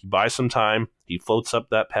he buys some time, he floats up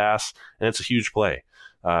that pass, and it's a huge play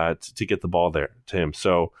to get the ball there to him.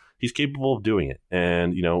 So he's capable of doing it.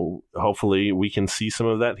 And, hopefully we can see some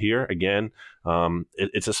of that here. Again,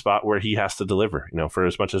 it's a spot where he has to deliver, for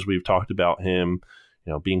as much as we've talked about him,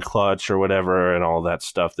 being clutch or whatever and all that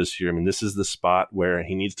stuff this year. I mean, this is the spot where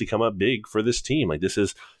he needs to come up big for this team. Like this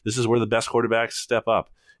is where the best quarterbacks step up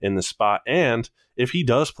in the spot. And if he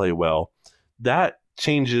does play well, that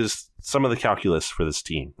changes some of the calculus for this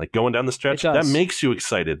team. Like going down the stretch, that makes you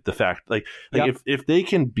excited. The fact, if they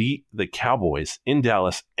can beat the Cowboys in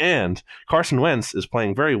Dallas and Carson Wentz is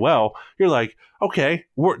playing very well, you're like, okay,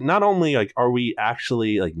 we're not only like, are we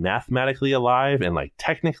actually like mathematically alive and like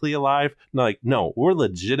technically alive? No, we're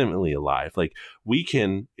legitimately alive. Like we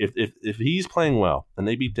can, if he's playing well and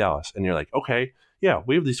they beat Dallas, and you're like, okay, yeah,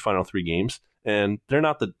 we have these final 3 games, and they're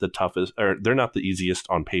not the toughest, or they're not the easiest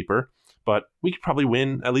on paper. But we could probably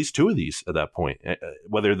win at least 2 of these at that point,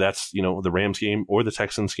 whether that's, the Rams game or the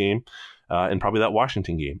Texans game, and probably that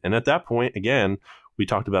Washington game. And at that point, again, we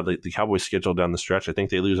talked about the Cowboys schedule down the stretch. I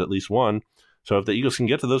think they lose at least 1. So if the Eagles can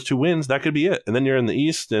get to those 2 wins, that could be it. And then you're in the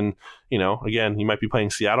East, and, again, you might be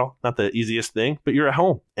playing Seattle. Not the easiest thing, but you're at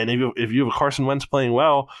home. And if you have a Carson Wentz playing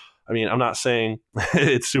well, I mean, I'm not saying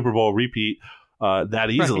it's Super Bowl repeat that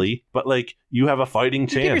easily, but like you have a fighting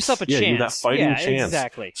chance. Give yourself a chance. You have that fighting chance.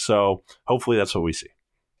 Exactly. So hopefully that's what we see.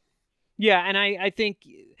 Yeah, and I think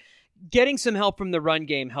getting some help from the run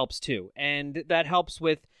game helps too, and that helps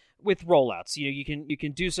with rollouts. You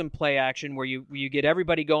can do some play action where you get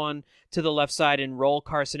everybody going to the left side and roll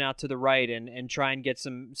Carson out to the right, and try and get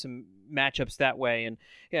some matchups that way,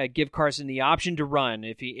 and give Carson the option to run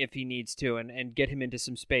if he needs to, and get him into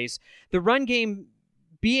some space. The run game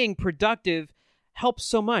being productive helps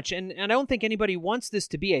so much. And I don't think anybody wants this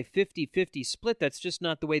to be a 50-50 split. That's just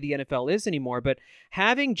not the way the NFL is anymore. But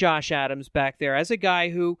having Josh Adams back there as a guy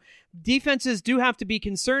who defenses do have to be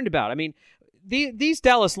concerned about. I mean, these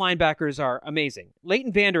Dallas linebackers are amazing.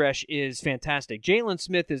 Leighton Vander Esch is fantastic. Jalen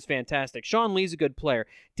Smith is fantastic. Sean Lee's a good player.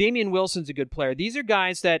 Damian Wilson's a good player. These are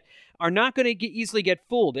guys that are not going to easily get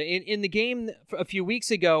fooled. In the game a few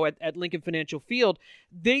weeks ago at Lincoln Financial Field,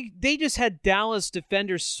 they just had Dallas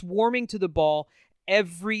defenders swarming to the ball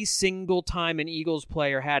every single time an Eagles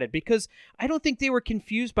player had it, because I don't think they were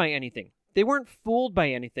confused by anything. They weren't fooled by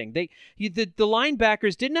anything. The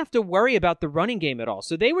linebackers didn't have to worry about the running game at all.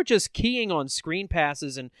 So they were just keying on screen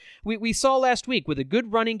passes. And we saw last week with a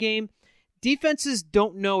good running game, defenses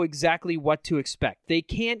don't know exactly what to expect. They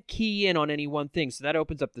can't key in on any one thing. So that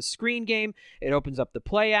opens up the screen game. It opens up the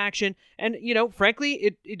play action. And,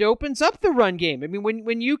 frankly, it opens up the run game. I mean,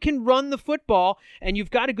 when you can run the football and you've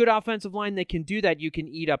got a good offensive line that can do that, you can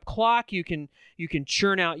eat up clock. You can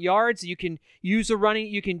churn out yards. You can you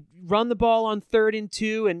can run the ball on 3rd and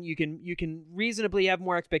 2, and you can reasonably have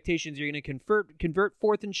more expectations. You're going to convert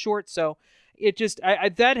 4th and short. So it just,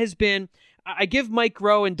 that has been, I give Mike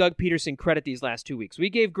Groh and Doug Peterson credit these last 2 weeks. We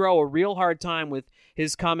gave Groh a real hard time with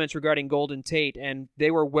his comments regarding Golden Tate, and they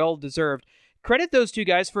were well-deserved. Credit those 2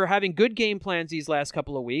 guys for having good game plans these last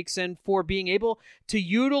couple of weeks, and for being able to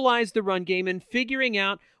utilize the run game and figuring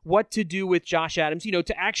out what to do with Josh Adams,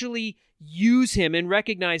 to actually use him and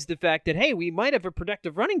recognize the fact that, hey, we might have a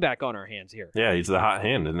productive running back on our hands here. Yeah, he's the hot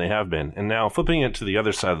hand, and they have been. And now flipping it to the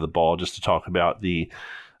other side of the ball, just to talk about the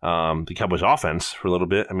Cowboys offense for a little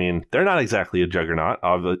bit. I mean, they're not exactly a juggernaut.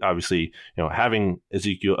 Obviously, having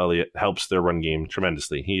Ezekiel Elliott helps their run game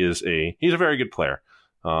tremendously. He's a very good player.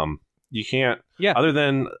 You can't, other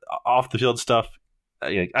than off the field stuff,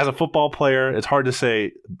 as a football player, it's hard to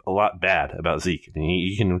say a lot bad about Zeke. I mean,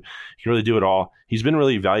 he can really do it all. He's been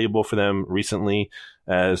really valuable for them recently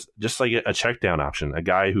as just like a check down option, a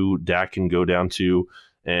guy who Dak can go down to,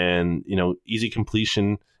 and easy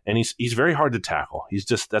completion. And he's very hard to tackle. He's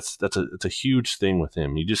just it's a huge thing with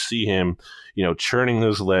him. You just see him, churning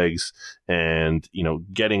those legs and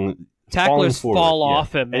getting tacklers fall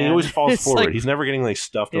off him, man. And he always falls forward. He's never getting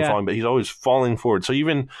stuffed and falling, but he's always falling forward. So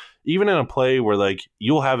even in a play where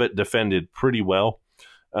you'll have it defended pretty well,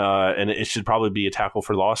 and it should probably be a tackle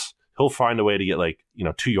for loss, he'll find a way to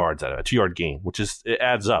get 2 yards out of it, a 2-yard gain, it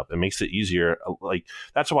adds up. It makes it easier.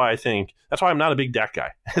 That's why I'm not a big Dak guy.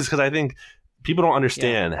 It's because I think people don't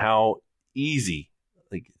understand how easy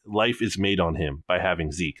like life is made on him by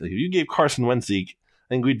having Zeke. Like if you gave Carson Wentz Zeke,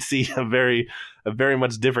 I think we'd see a very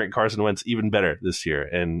much different Carson Wentz, even better this year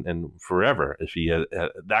and forever if he had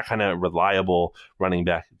that kind of reliable running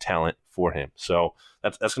back talent for him. So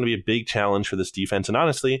that's going to be a big challenge for this defense. And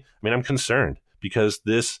honestly, I mean, I'm concerned because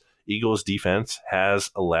this Eagles defense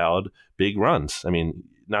has allowed big runs. I mean,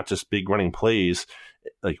 not just big running plays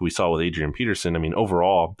like we saw with Adrian Peterson. I mean,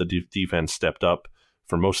 overall, the defense stepped up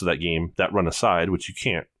for most of that game, that run aside, which you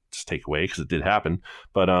can't just take away because it did happen.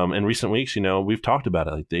 But in recent weeks, we've talked about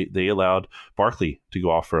it. Like they allowed Barkley to go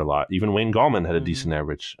off for a lot. Even Wayne Gallman had a decent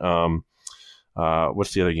average.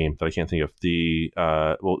 What's the other game that I can't think of? The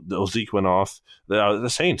Zeke went off. The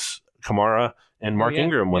Saints, Kamara and Mark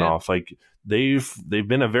Ingram went off. Like they've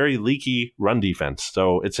been a very leaky run defense,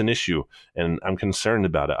 so it's an issue, and I'm concerned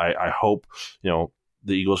about it. I hope the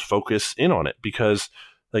Eagles focus in on it because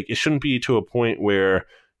like it shouldn't be to a point where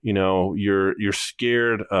you're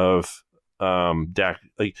scared of Dak.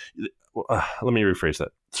 Like let me rephrase that.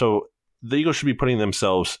 So the Eagles should be putting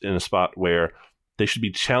themselves in a spot where they should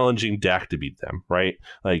be challenging Dak to beat them, right?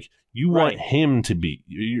 Like you want him to beat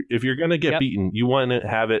you. If you're going to get beaten, you want to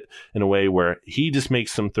have it in a way where he just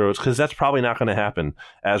makes some throws because that's probably not going to happen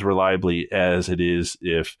as reliably as it is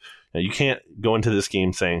if you can't go into this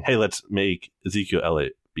game saying, hey, let's make Ezekiel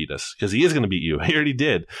Elliott beat us because he is going to beat you. He already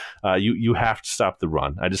did. You have to stop the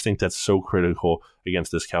run. I just think that's so critical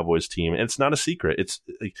against this Cowboys team. And it's not a secret. It's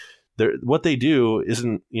like, what they do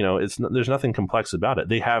isn't, there's nothing complex about it.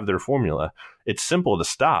 They have their formula. It's simple to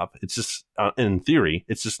stop. It's just, in theory,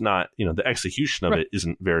 it's just not, the execution of it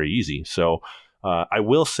isn't very easy. So I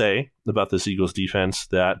will say about this Eagles defense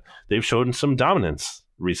that they've shown some dominance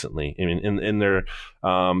recently. I mean, in their,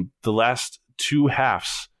 the last two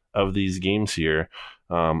halves of these games here,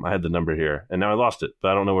 I had the number here, and now I lost it,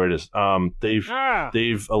 but I don't know where it is.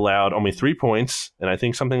 They've allowed only 3 points, and I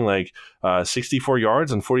think something like 64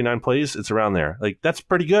 yards and 49 plays. It's around there. Like that's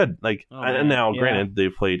pretty good. Like, and now, granted,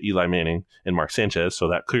 they've played Eli Manning and Mark Sanchez, so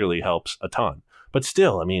that clearly helps a ton. But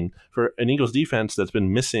still, I mean, for an Eagles defense that's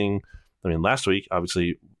been missing, I mean, last week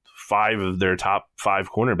obviously 5 of their top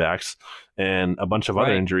 5 cornerbacks and a bunch of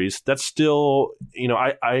other injuries. That's still,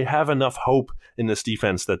 I have enough hope in this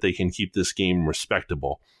defense that they can keep this game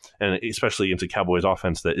respectable, and especially against a Cowboys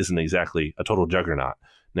offense that isn't exactly a total juggernaut.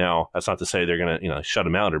 Now, that's not to say they're going to, shut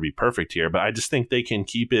them out or be perfect here, but I just think they can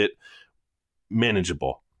keep it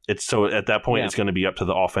manageable. It's so at that point, it's going to be up to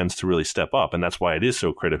the offense to really step up. And that's why it is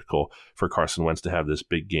so critical for Carson Wentz to have this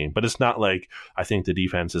big game. But it's not like I think the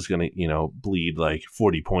defense is going to, bleed like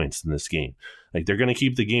 40 points in this game. Like they're going to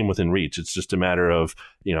keep the game within reach. It's just a matter of,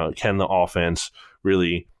 can the offense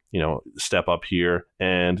really, step up here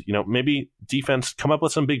and, maybe defense come up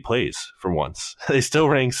with some big plays for once. They still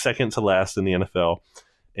rank second to last in the NFL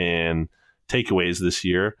and takeaways this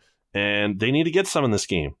year. And they need to get some in this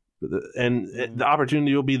game. And the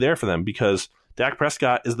opportunity will be there for them because Dak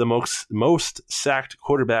Prescott is the most sacked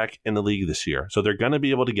quarterback in the league this year. So they're going to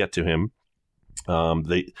be able to get to him.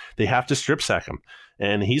 They have to strip sack him.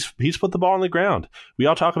 And he's put the ball on the ground. We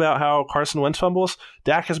all talk about how Carson Wentz fumbles.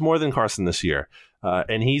 Dak has more than Carson this year.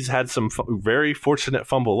 And he's had some very fortunate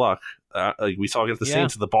fumble luck. Like we saw against the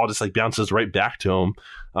Saints, the ball just like bounces right back to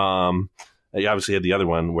him. He obviously had the other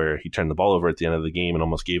one where he turned the ball over at the end of the game and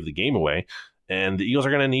almost gave the game away. And the Eagles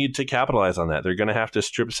are going to need to capitalize on that. They're going to have to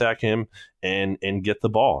strip sack him and get the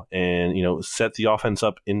ball and, set the offense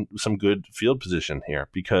up in some good field position here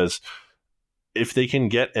because if they can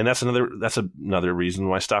get, and that's another reason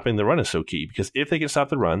why stopping the run is so key because if they can stop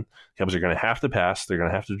the run, Cowboys are going to have to pass. They're going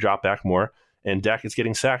to have to drop back more. And Dak is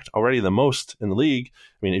getting sacked already the most in the league.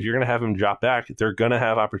 I mean, if you're going to have him drop back, they're going to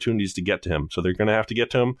have opportunities to get to him. So they're going to have to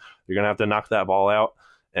get to him. They're going to have to knock that ball out.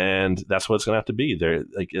 And that's what it's going to have to be.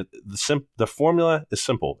 The formula is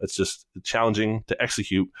simple. It's just challenging to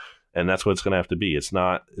execute, and that's what it's going to have to be. It's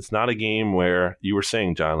not a game where you were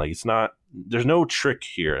saying, John, like it's not. There's no trick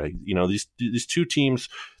here. Like, these two teams,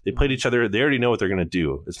 they played each other. They already know what they're going to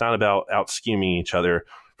do. It's not about out scheming each other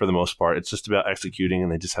for the most part. It's just about executing,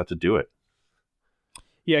 and they just have to do it.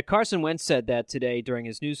 Yeah, Carson Wentz said that today during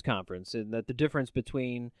his news conference, and that the difference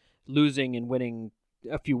between losing and winning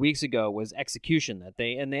a few weeks ago was execution. That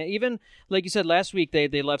they even, like you said last week, they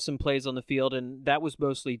left some plays on the field, and that was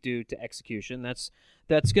mostly due to execution. That's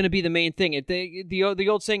going to be the main thing. The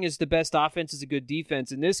old saying is the best offense is a good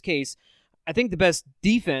defense. In this case, I think the best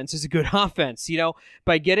defense is a good offense.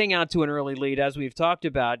 By getting out to an early lead, as we've talked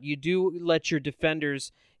about, you do let your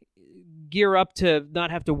defenders gear up to not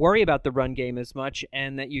have to worry about the run game as much,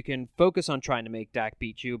 and that you can focus on trying to make Dak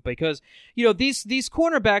beat you because these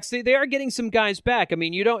cornerbacks they are getting some guys back. I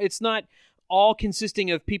mean, it's not all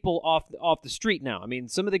consisting of people off the street now. I mean,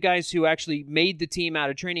 some of the guys who actually made the team out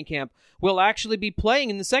of training camp will actually be playing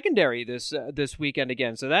in the secondary this weekend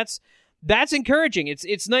again. So that's encouraging.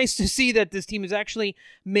 It's nice to see that this team is actually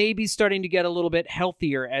maybe starting to get a little bit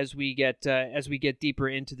healthier as we get deeper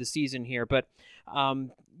into the season here. But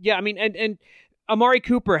yeah, I mean, and Amari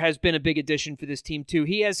Cooper has been a big addition for this team too.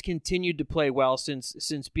 He has continued to play well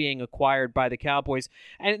since being acquired by the Cowboys.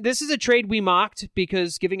 And this is a trade we mocked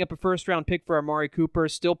because giving up a first-round pick for Amari Cooper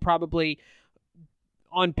still probably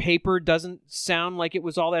on paper doesn't sound like it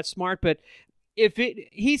was all that smart, but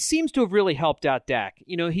he seems to have really helped out Dak.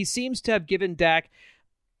 You know, he seems to have given Dak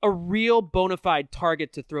a real bona fide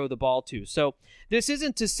target to throw the ball to. So this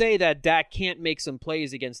isn't to say that Dak can't make some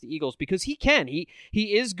plays against the Eagles, because he can. He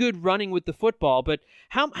is good running with the football, but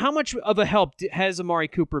how much of a help has Amari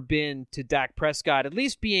Cooper been to Dak Prescott, at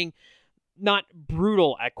least being not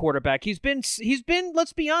brutal at quarterback? He's been,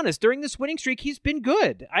 let's be honest, during this winning streak, he's been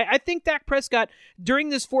good. I think Dak Prescott during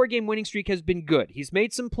this 4-game winning streak has been good. He's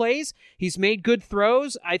made some plays. He's made good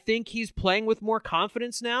throws. I think he's playing with more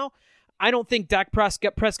confidence now. I don't think Dak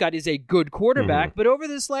Prescott is a good quarterback, but over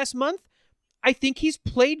this last month, I think he's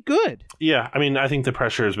played good. Yeah, I mean, I think the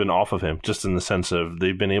pressure has been off of him, just in the sense of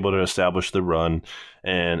they've been able to establish the run,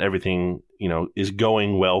 and everything, you know, is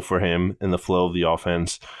going well for him in the flow of the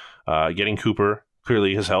offense. Getting Cooper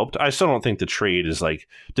clearly has helped. I still don't think the trade is like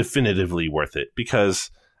definitively worth it,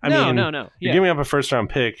 because No. You're giving up a first-round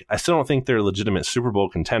pick. I still don't think they're a legitimate Super Bowl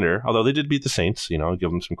contender, although they did beat the Saints. You know, I'll give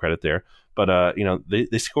them some credit there. But, you know,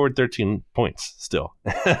 they scored 13 points still.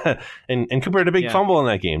 and Cooper had a big fumble in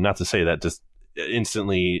that game. Not to say that just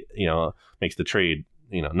instantly, you know, makes the trade,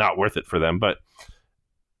 you know, not worth it for them. But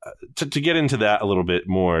to get into that a little bit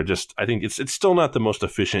more, just I think it's still not the most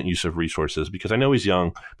efficient use of resources, because I know he's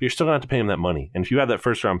young, but you're still going to have to pay him that money. And if you have that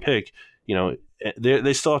first-round pick, you know,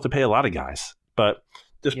 they still have to pay a lot of guys. But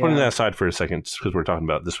just putting that aside for a second, because we're talking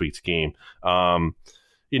about this week's game,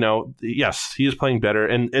 you know, yes, he is playing better.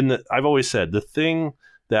 And I've always said the thing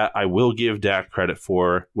that I will give Dak credit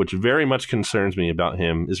for, which very much concerns me about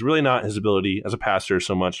him, is really not his ability as a passer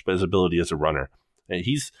so much, but his ability as a runner.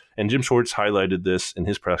 And Jim Schwartz highlighted this in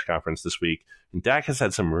his press conference this week. And Dak has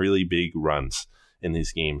had some really big runs in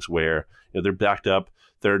these games where, you know, they're backed up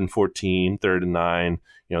 3rd and 14, 3rd and 9,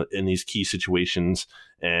 you know, in these key situations,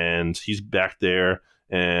 and he's back there,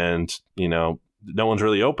 and, you know, no one's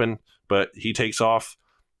really open, but he takes off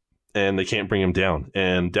and they can't bring him down.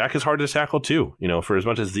 And Dak is hard to tackle too. You know, for as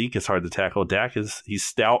much as Zeke is hard to tackle, he's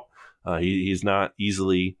stout. He's not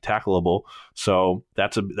easily tackleable. So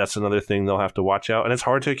that's another thing they'll have to watch out. And it's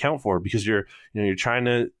hard to account for, because you're trying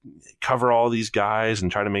to cover all these guys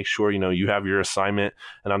and try to make sure, you know, you have your assignment.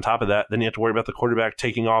 And on top of that, then you have to worry about the quarterback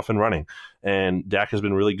taking off and running. And Dak has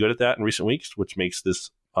been really good at that in recent weeks, which makes this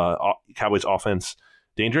Cowboys offense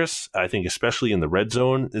dangerous. I think especially in the red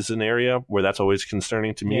zone is an area where that's always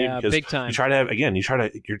concerning to me, because big time. You're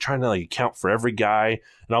trying to like account for every guy,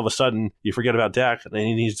 and all of a sudden you forget about Dak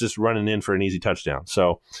and he's just running in for an easy touchdown.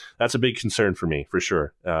 So that's a big concern for me, for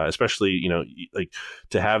sure. Especially, you know, like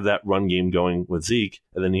to have that run game going with Zeke,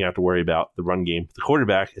 and then you have to worry about the run game with the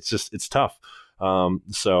quarterback. It's tough.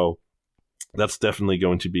 So that's definitely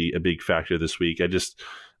going to be a big factor this week. I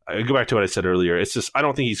go back to what I said earlier. It's just, I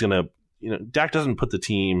don't think he's going to, you know, Dak doesn't put the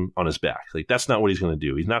team on his back. Like, that's not what he's going to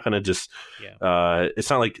do. He's not going to just, it's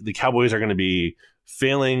not like the Cowboys are going to be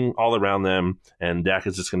failing all around them, and Dak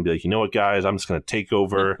is just going to be like, you know what, guys, I'm just going to take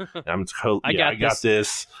over. And I got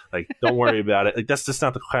this. Like, don't worry about it. Like, that's just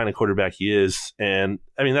not the kind of quarterback he is. And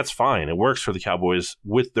I mean, that's fine. It works for the Cowboys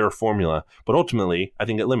with their formula, but ultimately, I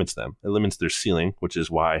think it limits them. It limits their ceiling, which is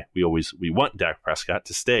why we want Dak Prescott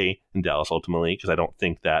to stay in Dallas ultimately, because I don't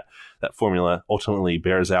think that formula ultimately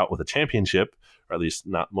bears out with a championship, or at least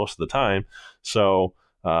not most of the time. So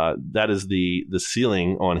that is the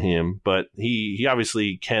ceiling on him, but he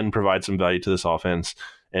obviously can provide some value to this offense,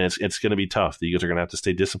 and it's going to be tough. The Eagles are going to have to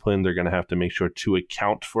stay disciplined. They're going to have to make sure to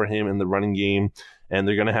account for him in the running game, and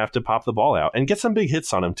they're going to have to pop the ball out and get some big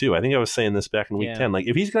hits on him too. I think I was saying this back in week 10. Like,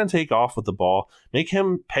 if he's going to take off with the ball, make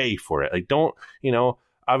him pay for it. Like, don't, you know,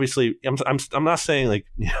 obviously I'm not saying, like,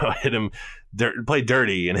 you know, hit him, play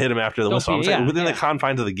dirty and hit him after the whistle. I'm saying within the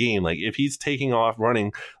confines of the game. Like, if he's taking off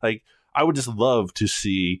running, like, I would just love to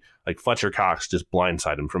see, like, Fletcher Cox just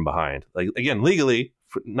blindside him from behind. Like, again, legally,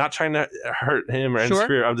 not trying to hurt him or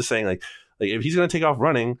interfere. I'm just saying, like if he's going to take off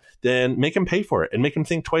running, then make him pay for it and make him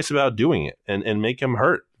think twice about doing it, and make him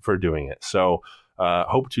hurt for doing it. So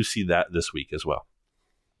hope to see that this week as well.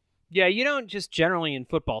 Yeah, you don't just generally in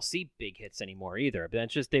football see big hits anymore either. But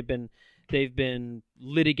that's just they've been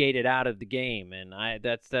litigated out of the game, and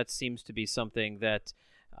that seems to be something that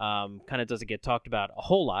kind of doesn't get talked about a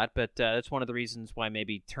whole lot, but that's one of the reasons why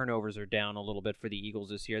maybe turnovers are down a little bit for the Eagles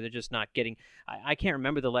this year. They're just not getting. I can't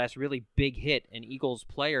remember the last really big hit an Eagles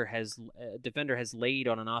defender has laid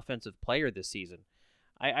on an offensive player this season.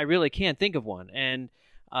 I really can't think of one. And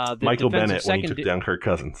Michael Bennett when he took down Kirk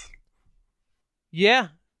Cousins. Yeah.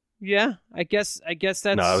 I guess that's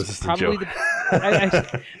no, it was just probably a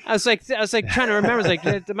joke. I was like trying to remember. I was like,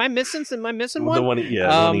 am I missing one? The one he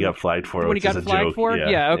got flagged for. When he got flagged for?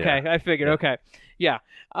 Yeah. Okay. Yeah. I figured. Yeah. Okay. Yeah.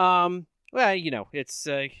 Well, it's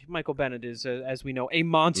Michael Bennett is, as we know, a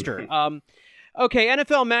monster. Okay,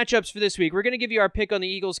 NFL matchups for this week. We're going to give you our pick on the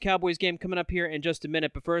Eagles-Cowboys game coming up here in just a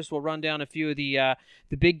minute, but first we'll run down a few of the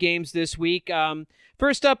big games this week.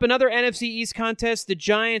 First up, another NFC East contest. The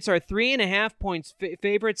Giants are 3.5 points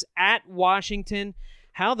favorites at Washington.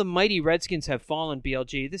 How the mighty Redskins have fallen,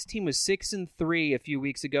 BLG. This team was 6-3 a few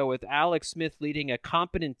weeks ago with Alex Smith leading a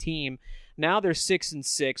competent team. Now they're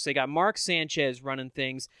 6-6. They got Mark Sanchez running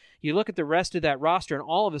things. You look at the rest of that roster, and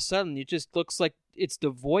all of a sudden, it just looks like it's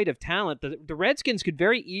devoid of talent. The Redskins could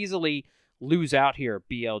very easily lose out here,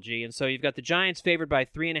 BLG. And so you've got the Giants favored by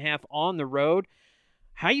 3.5 on the road.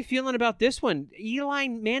 How you feeling about this one? Eli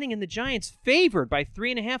Manning and the Giants favored by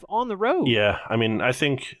 3.5 on the road. Yeah, I mean, I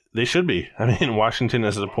think they should be. I mean, Washington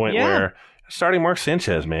is at a point where starting Mark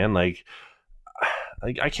Sanchez, man, like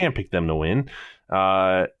I can't pick them to win.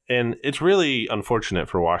 And it's really unfortunate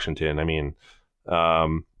for Washington. I mean,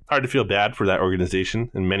 hard to feel bad for that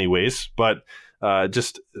organization in many ways, but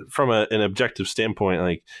just from an objective standpoint,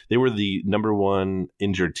 like they were the number one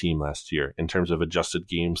injured team last year in terms of adjusted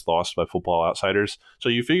games lost by Football Outsiders. So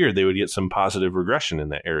you figured they would get some positive regression in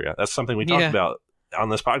that area. That's something we talked about on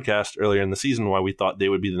this podcast earlier in the season, why we thought they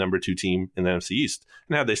would be the number 2 team in the NFC East.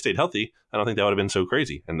 And had they stayed healthy, I don't think that would have been so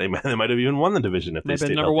crazy. And they might have even won the division if they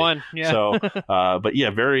stayed number healthy. One. Yeah. So, but yeah,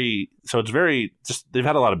 it's very just they've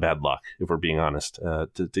had a lot of bad luck, if we're being honest.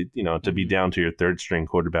 To be down to your third string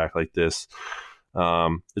quarterback like this,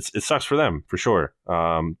 it sucks for them for sure.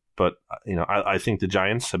 But I think the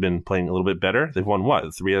Giants have been playing a little bit better. They've won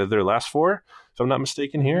 3 out of their last 4, if I'm not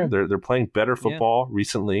mistaken. Here, they're playing better football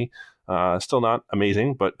recently. Still not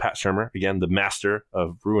amazing, but Pat Shurmur, again, the master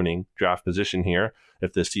of ruining draft position here.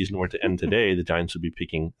 If the season were to end today, the Giants would be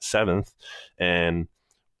picking 7th. And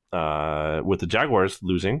with the Jaguars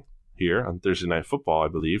losing here on Thursday Night Football, I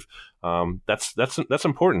believe, that's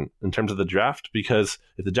important in terms of the draft, because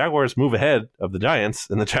if the Jaguars move ahead of the Giants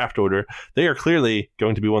in the draft order, they are clearly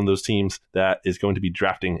going to be one of those teams that is going to be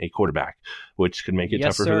drafting a quarterback, which could make it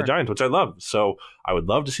tougher for the Giants, which I love. So I would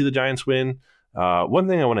love to see the Giants win. One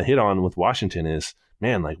thing I want to hit on with Washington is,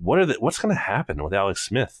 man, like what's going to happen with Alex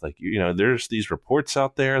Smith? Like, there's these reports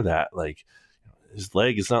out there that like his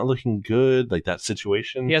leg is not looking good, like that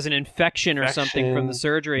situation. He has an infection or something from the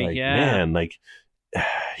surgery. Like, man, like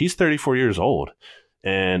he's 34 years old.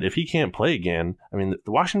 And if he can't play again, I mean,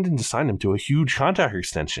 Washington just signed him to a huge contract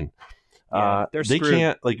extention. They're they screwed.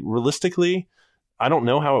 Can't, like, realistically, I don't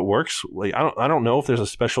know how it works. Like, I don't know if there's a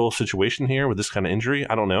special situation here with this kind of injury.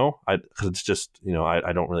 I don't know. Because it's just,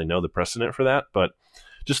 I don't really know the precedent for that. But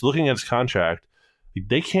just looking at his contract,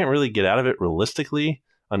 they can't really get out of it realistically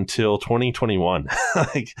until 2021.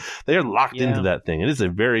 Like, they're locked into that thing. It is a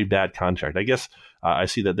very bad contract. I guess I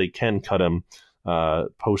see that they can cut him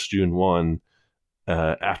post June 1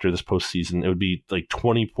 after this postseason. It would be like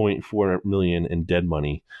 $20.4 million in dead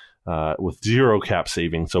money. With 0 cap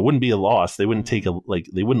savings, so it wouldn't be a loss. They wouldn't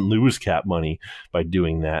they wouldn't lose cap money by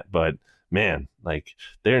doing that. But man, like,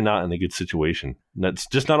 they're not in a good situation. That's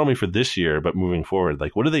just not only for this year, but moving forward.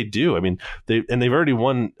 Like, what do they do? I mean, they've already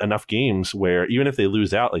won enough games where even if they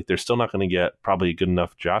lose out, like, they're still not going to get probably a good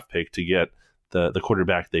enough draft pick to get the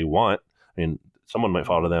quarterback they want. I mean, someone might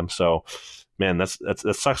fall to them. So, man,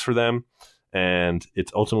 that sucks for them, and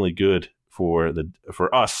it's ultimately good for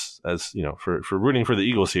us, as for rooting for the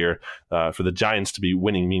Eagles here, for the Giants to be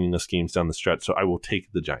winning meaningless games down the stretch. So I will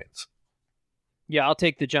take the Giants. Yeah, I'll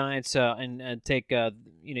take the Giants and take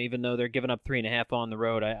even though they're giving up 3.5 on the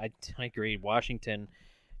road, I agree. Washington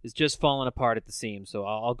is just falling apart at the seams, so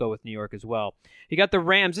I'll go with New York as well. You got the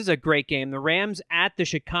Rams. This is a great game. The Rams at the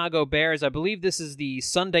Chicago Bears. I believe this is the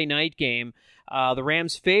Sunday night game. The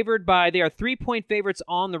Rams they are 3-point favorites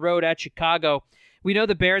on the road at Chicago. We know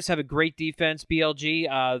the Bears have a great defense,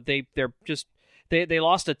 BLG. They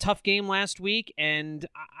lost a tough game last week, and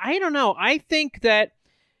I don't know. I think that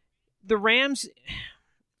the Rams,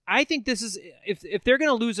 I think this is, if they're going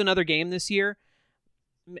to lose another game this year,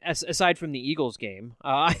 aside from the Eagles game,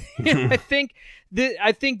 I think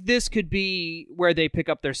this could be where they pick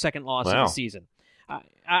up their second loss of the season.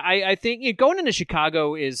 I think going into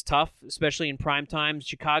Chicago is tough, especially in prime time.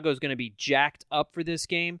 Chicago is going to be jacked up for this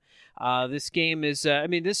game. This game is,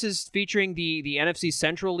 this is featuring the NFC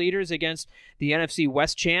Central leaders against the NFC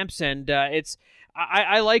West champs, and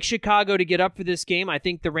I like Chicago to get up for this game. I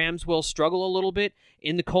think the Rams will struggle a little bit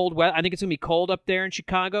in the cold weather. I think it's going to be cold up there in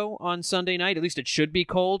Chicago on Sunday night. At least it should be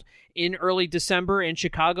cold in early December in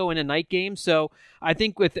Chicago in a night game. So I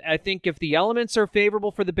think if the elements are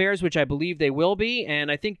favorable for the Bears, which I believe they will be,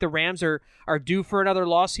 and I think the Rams are due for another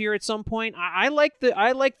loss here at some point. I like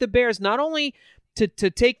the Bears not only to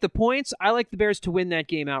take the points. I like the Bears to win that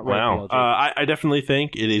game outright. Wow. I definitely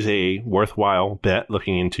think it is a worthwhile bet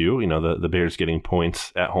looking into, the Bears getting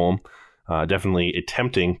points at home. Definitely a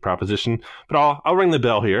tempting proposition, but I'll ring the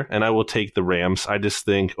bell here and I will take the Rams. I just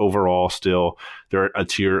think overall still they're a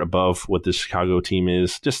tier above what the Chicago team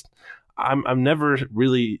is. I've never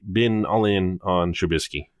really been all in on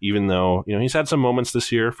Trubisky, even though, he's had some moments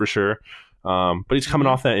this year for sure. But he's coming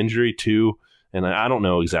off that injury too. And I don't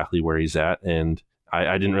know exactly where he's at. And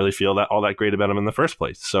I didn't really feel all that great about him in the first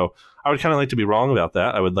place. So I would kind of like to be wrong about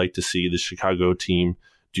that. I would like to see the Chicago team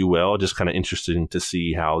do well. Just kind of interesting to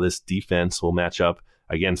see how this defense will match up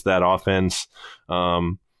against that offense.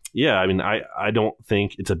 I don't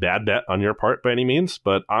think it's a bad bet on your part by any means,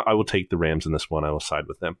 but I will take the Rams in this one. I will side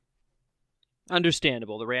with them.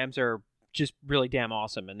 Understandable. The Rams are just really damn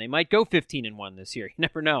awesome, and they might go 15-1 this year. You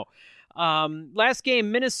never know. Last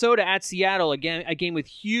game, Minnesota at Seattle. Again, a game with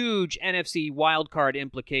huge NFC wildcard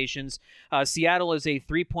implications. Seattle is a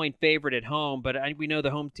 3-point favorite at home, but we know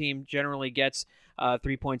the home team generally gets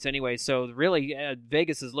 3 points anyway. So really,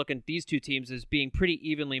 Vegas is looking at these two teams as being pretty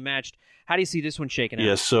evenly matched. How do you see this one shaking out?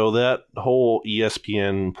 Yeah, so that whole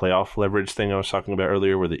ESPN playoff leverage thing I was talking about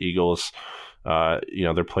earlier, where the Eagles, their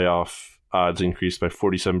playoff odds increased by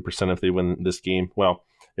 47% if they win this game. Well,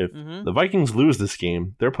 if the Vikings lose this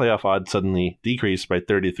game, their playoff odds suddenly decrease by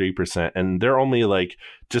 33%, and they're only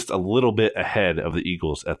just a little bit ahead of the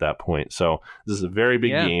Eagles at that point. So this is a very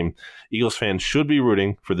big game. Eagles fans should be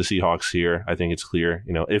rooting for the Seahawks here. I think it's clear,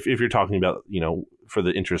 if you're talking about, for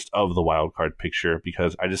the interest of the wild card picture,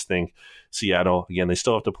 because I just think Seattle, again, they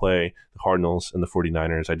still have to play the Cardinals and the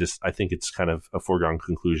 49ers. I think it's kind of a foregone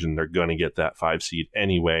conclusion. They're going to get that 5 seed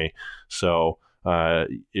anyway. So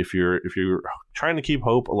if you're trying to keep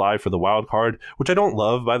hope alive for the wild card, which I don't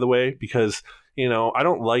love, by the way, because I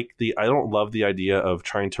don't love the idea of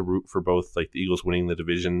trying to root for both the Eagles winning the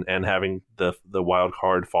division and having the wild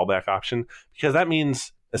card fallback option, because that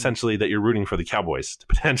means essentially that you're rooting for the Cowboys to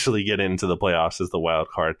potentially get into the playoffs as the wild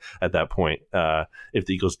card at that point if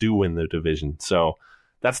the Eagles do win the division. So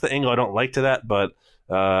that's the angle I don't like to that, but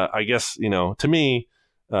I guess to me,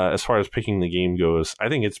 as far as picking the game goes, I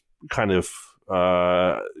think it's kind of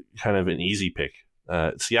an easy pick.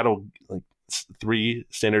 Seattle,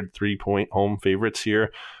 standard 3-point home favorites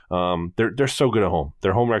here. They're so good at home.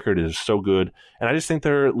 Their home record is so good, and I just think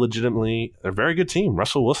they're a very good team.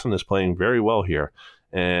 Russell Wilson is playing very well here,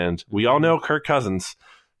 and we all know Kirk Cousins,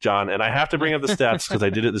 John. And I have to bring up the stats because I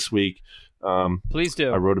did it this week. Please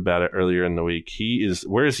do. I wrote about it earlier in the week.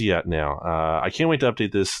 Where is he at now? I can't wait to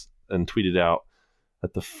update this and tweet it out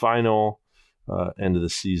at the final end of the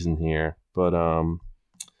season here. But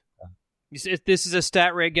this is a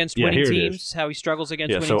stat rate against winning teams, how he struggles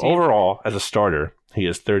against winning teams. So overall, as a starter, he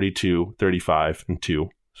is 32, 35, and 2.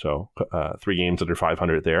 So 3 games under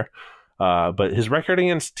 500 there. But his record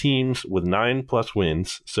against teams with 9+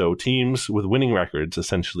 wins, so teams with winning records,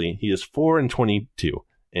 essentially, he is 4-22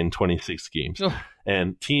 in 26 games. Oh.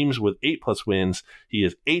 And teams with 8+ wins, he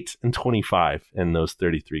is 8-25 in those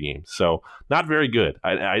 33 games. So not very good.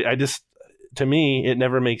 I just, to me, it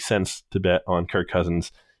never makes sense to bet on Kirk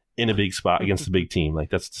Cousins in a big spot against a big team.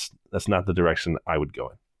 That's not the direction I would go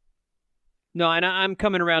in. No, and I'm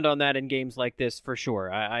coming around on that in games like this for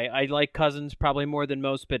sure. I like Cousins probably more than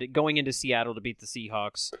most, but going into Seattle to beat the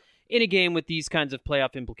Seahawks in a game with these kinds of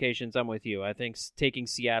playoff implications, I'm with you. I think taking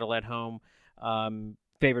Seattle at home,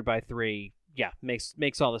 favored by 3,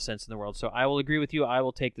 makes all the sense in the world. So I will agree with you. I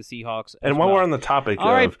will take the Seahawks. And while we're on the topic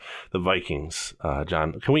of the Vikings,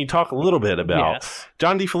 John, can we talk a little bit about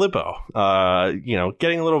John DeFilippo?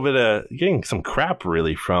 Getting some crap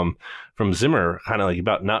really from Zimmer, kind of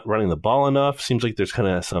about not running the ball enough. Seems like there's kind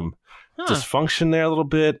of some dysfunction there a little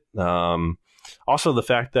bit. Also, the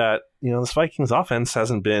fact that this Vikings offense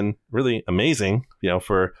hasn't been really amazing.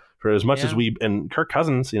 For as much as and Kirk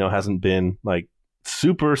Cousins, hasn't been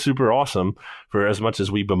super, super awesome for as much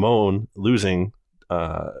as we bemoan losing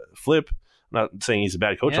Flip. I'm not saying he's a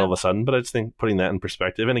bad coach all of a sudden, but I just think putting that in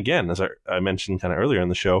perspective. And again, as I mentioned kind of earlier in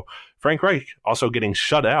the show, Frank Reich also getting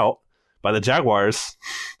shut out by the Jaguars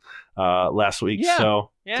last week. Yeah.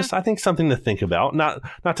 So Yeah. just, I think, something to think about. Not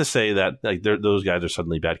to say that like those guys are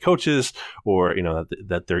suddenly bad coaches, or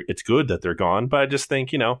that it's good that they're gone, but I just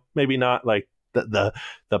think maybe not like the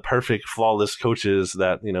perfect flawless coaches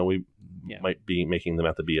that we might be making them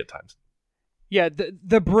out to be at times. Yeah,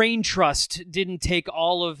 the brain trust didn't take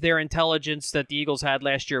all of their intelligence that the Eagles had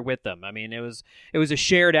last year with them. I mean, it was a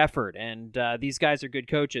shared effort, and these guys are good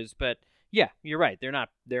coaches. But yeah, you're right. They're not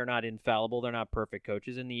infallible. They're not perfect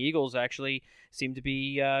coaches, and the Eagles actually seem to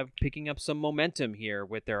be picking up some momentum here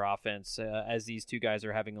with their offense as these two guys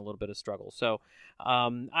are having a little bit of struggle. So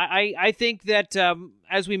I think that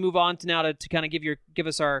as we move on to kind of give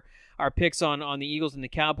us our picks on the Eagles and the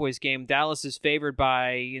Cowboys game, Dallas is favored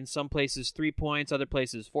by, in some places, 3 points, other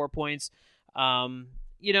places 4 points.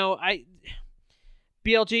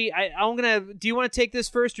 BLG, I'm gonna. Do you want to take this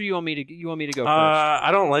first, or you want me to go first? I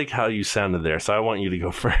don't like how you sounded there, so I want you to go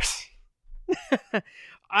first.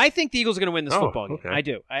 I think the Eagles are going to win this football game. Okay. I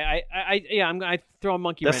do. I throw a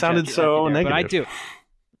monkey wrench. That sounded at so you there, negative. but I do.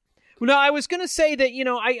 No, I was going to say that,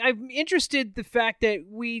 I'm interested the fact that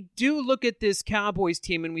we do look at this Cowboys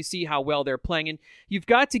team and we see how well they're playing, and you've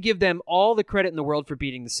got to give them all the credit in the world for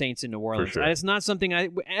beating the Saints in New Orleans. Sure. It's not something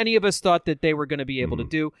any of us thought that they were going to be able to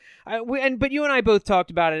do. But you and I both talked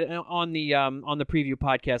about it on the preview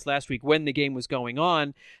podcast last week when the game was going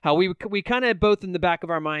on, how we kind of both in the back of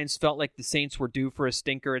our minds felt like the Saints were due for a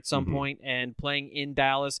stinker at some point, and playing in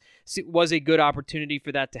Dallas was a good opportunity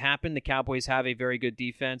for that to happen. The Cowboys have a very good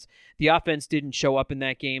defense. The offense didn't show up in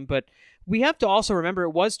that game, but we have to also remember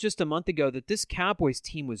it was just a month ago that this Cowboys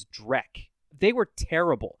team was dreck. They were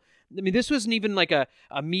terrible. I mean, this wasn't even like a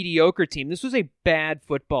mediocre team. This was a bad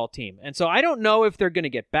football team. And so I don't know if they're going to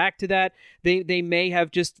get back to that. They may have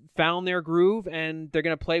just found their groove, and they're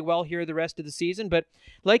going to play well here the rest of the season. But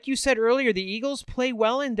like you said earlier, the Eagles play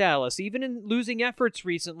well in Dallas. Even in losing efforts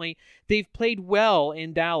recently, they've played well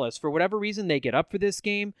in Dallas. For whatever reason, they get up for this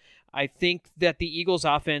game. I think that the Eagles'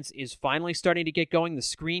 offense is finally starting to get going. The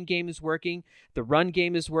screen game is working. The run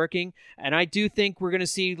game is working. And I do think we're going to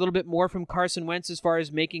see a little bit more from Carson Wentz as far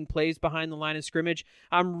as making plays behind the line of scrimmage.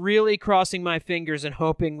 I'm really crossing my fingers and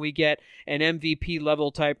hoping we get an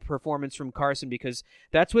MVP-level type performance from Carson, because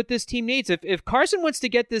that's what this team needs. If Carson wants to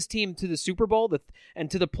get this team to the Super Bowl and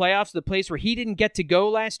to the playoffs, the place where he didn't get to go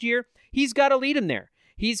last year, he's got to lead him there.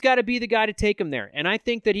 He's got to be the guy to take him there, and I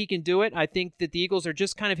think that he can do it. I think that the Eagles are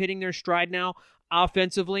just kind of hitting their stride now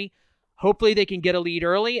offensively. Hopefully they can get a lead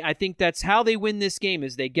early. I think that's how they win this game,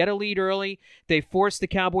 is they get a lead early. They force the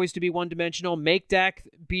Cowboys to be one-dimensional, make Dak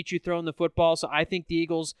beat you throwing the football. So I think the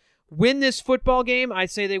Eagles win this football game. I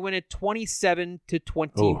say they win it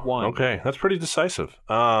 27-21. Oh, okay, that's pretty decisive.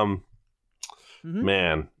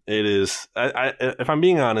 Man, it is. If I'm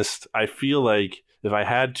being honest, I feel like if I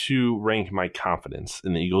had to rank my confidence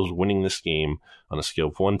in the Eagles winning this game on a scale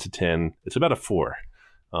of 1 to 10, it's about a 4.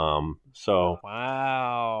 So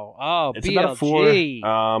wow, oh, it's BLG. about a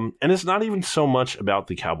 4. And it's not even so much about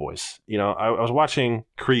the Cowboys. I was watching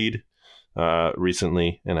Creed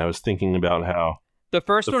recently, and I was thinking about how the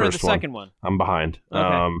first one or the second one. I'm behind.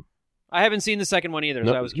 Okay. I haven't seen the second one either,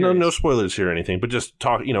 so I was curious. No spoilers here or anything, but just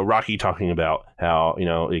Rocky talking about how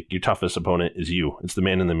your toughest opponent is you. It's the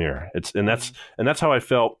man in the mirror. That's how I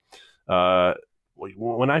felt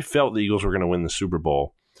when I felt the Eagles were going to win the Super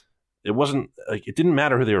Bowl. It wasn't like it didn't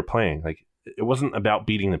matter who they were playing. Like it wasn't about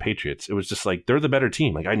beating the Patriots. It was just like they're the better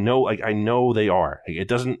team. Like I know they are. Like, it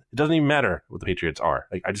doesn't even matter what the Patriots are.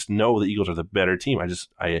 Like I just know the Eagles are the better team.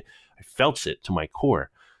 I felt it to my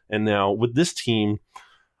core. And now with this team,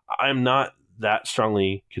 I'm not that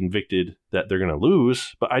strongly convicted that they're going to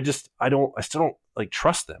lose, but I still don't like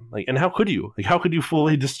trust them. Like, and how could you? Like, how could you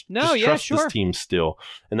fully distrust this team still?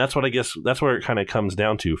 And that's what I guess that's where it kind of comes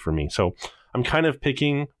down to for me. So I'm kind of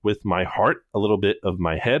picking with my heart, a little bit of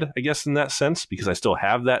my head, I guess, in that sense, because I still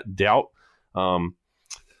have that doubt. I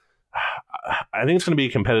think it's going to be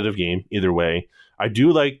a competitive game either way. I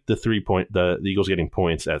do like the Eagles getting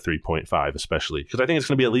points at 3.5, especially because I think it's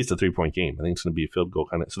going to be at least a 3-point game. I think it's going to be a field goal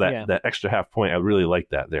kind of. So that extra half point, I really like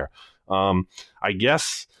that there. I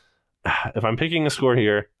guess if I'm picking a score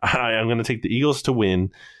here, I'm going to take the Eagles to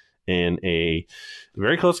win in a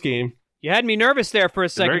very close game. You had me nervous there for a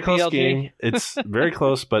second. Very close BLG. game. It's very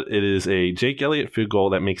close, but it is a Jake Elliott field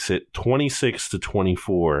goal that makes it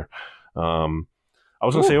 26-24. I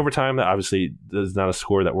was going to say overtime. That obviously is not a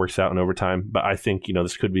score that works out in overtime, but I think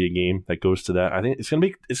this could be a game that goes to that. I think it's going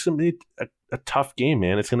to be a tough game,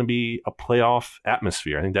 man. It's going to be a playoff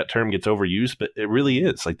atmosphere. I think that term gets overused, but it really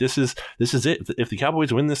is. Like this is it. If the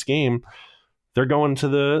Cowboys win this game, they're going to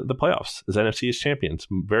the playoffs as NFC's champions.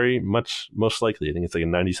 Very much, most likely. I think it's like a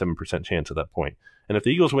 97% chance at that point. And if the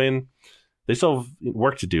Eagles win, they still have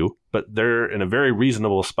work to do, but they're in a very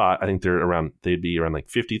reasonable spot. I think they'd be around like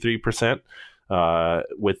 53%.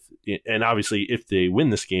 And obviously, if they win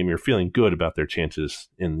this game, you're feeling good about their chances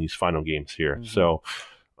in these final games here. Mm-hmm. So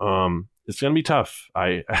it's going to be tough.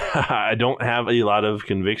 I don't have a lot of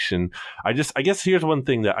conviction. I guess here's one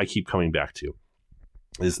thing that I keep coming back to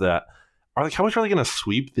is that are the Cowboys really going to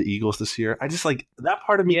sweep the Eagles this year? I just like that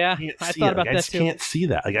part of me. Yeah, can't I see thought it. about I just that too. Can't see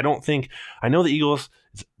that. Like I know the Eagles.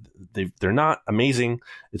 They're not amazing.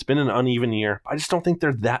 It's been an uneven year. I just don't think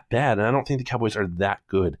they're that bad, and I don't think the Cowboys are that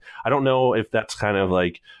good. I don't know if that's kind of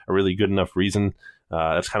like a really good enough reason.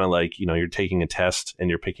 That's kind of like, you're taking a test and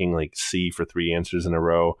you're picking like C for 3 answers in a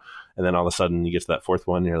row, and then all of a sudden you get to that fourth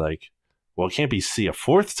one, and you're like, well, it can't be C a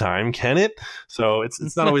fourth time, can it? So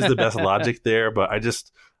it's not always the best logic there, but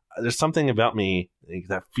there's something about me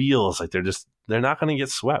that feels like they're not going to get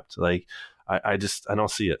swept. Like I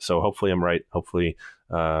don't see it. So hopefully I'm right. Hopefully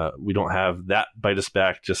we don't have that bite us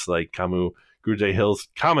back, just like Kamu Grugier-Hill's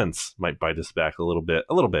comments might bite us back a little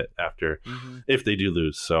bit after if they do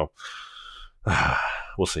lose. So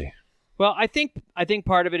we'll see. Well, I think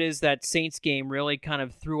part of it is that Saints game really kind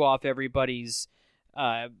of threw off everybody's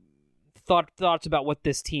thoughts about what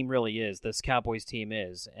this team really is, this Cowboys team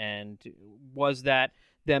is, and was that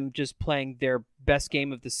them just playing their best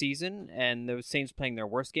game of the season and the Saints playing their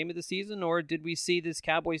worst game of the season, or did we see this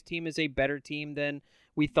Cowboys team as a better team than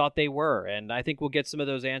we thought they were? And I think we'll get some of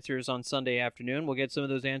those answers on Sunday afternoon. We'll get some of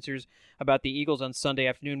those answers about the Eagles on Sunday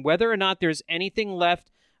afternoon. Whether or not there's anything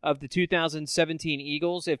left of the 2017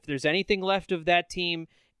 Eagles, if there's anything left of that team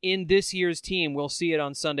in this year's team, we'll see it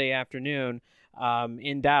on Sunday afternoon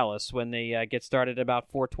in Dallas when they get started at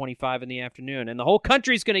about 4:25 in the afternoon. And the whole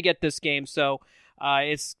country's going to get this game, so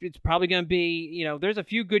it's probably going to be, there's a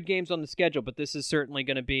few good games on the schedule, but this is certainly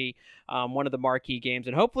going to be one of the marquee games.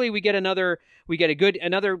 And hopefully we get another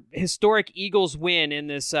historic Eagles win in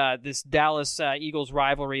this Dallas Eagles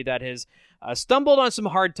rivalry that has stumbled on some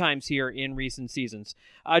hard times here in recent seasons.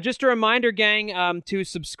 Just a reminder, gang, to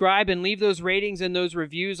subscribe and leave those ratings and those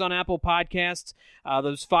reviews on Apple Podcasts.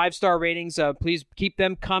 Those 5-star ratings, please keep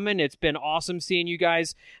them coming. It's been awesome seeing you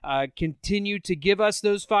guys continue to give us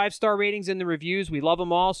those 5-star ratings and the reviews. We love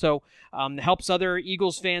them all. So helps other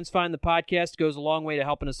Eagles fans find the podcast. Goes a long way to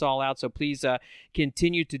helping us all out. So please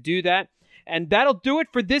continue to do that. And that'll do it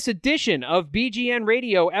for this edition of BGN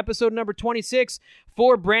Radio, episode number 26.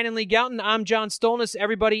 For Brandon Lee Gouton, I'm John Stolnis.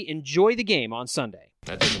 Everybody enjoy the game on Sunday.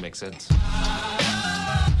 That doesn't make sense.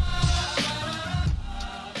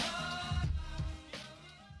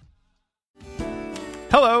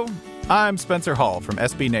 Hello, I'm Spencer Hall from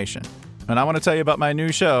SB Nation, and I want to tell you about my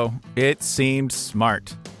new show, It Seemed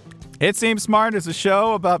Smart. It Seemed Smart is a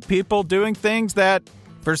show about people doing things that,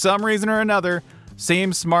 for some reason or another,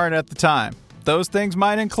 seem smart at the time. Those things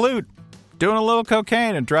might include doing a little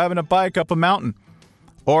cocaine and driving a bike up a mountain.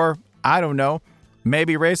 Or, I don't know,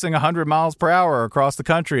 maybe racing 100 miles per hour across the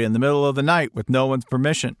country in the middle of the night with no one's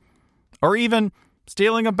permission. Or even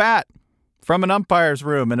stealing a bat from an umpire's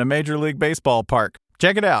room in a Major League Baseball park.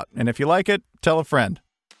 Check it out, and if you like it, tell a friend.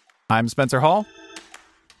 I'm Spencer Hall.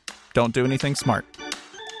 Don't do anything smart.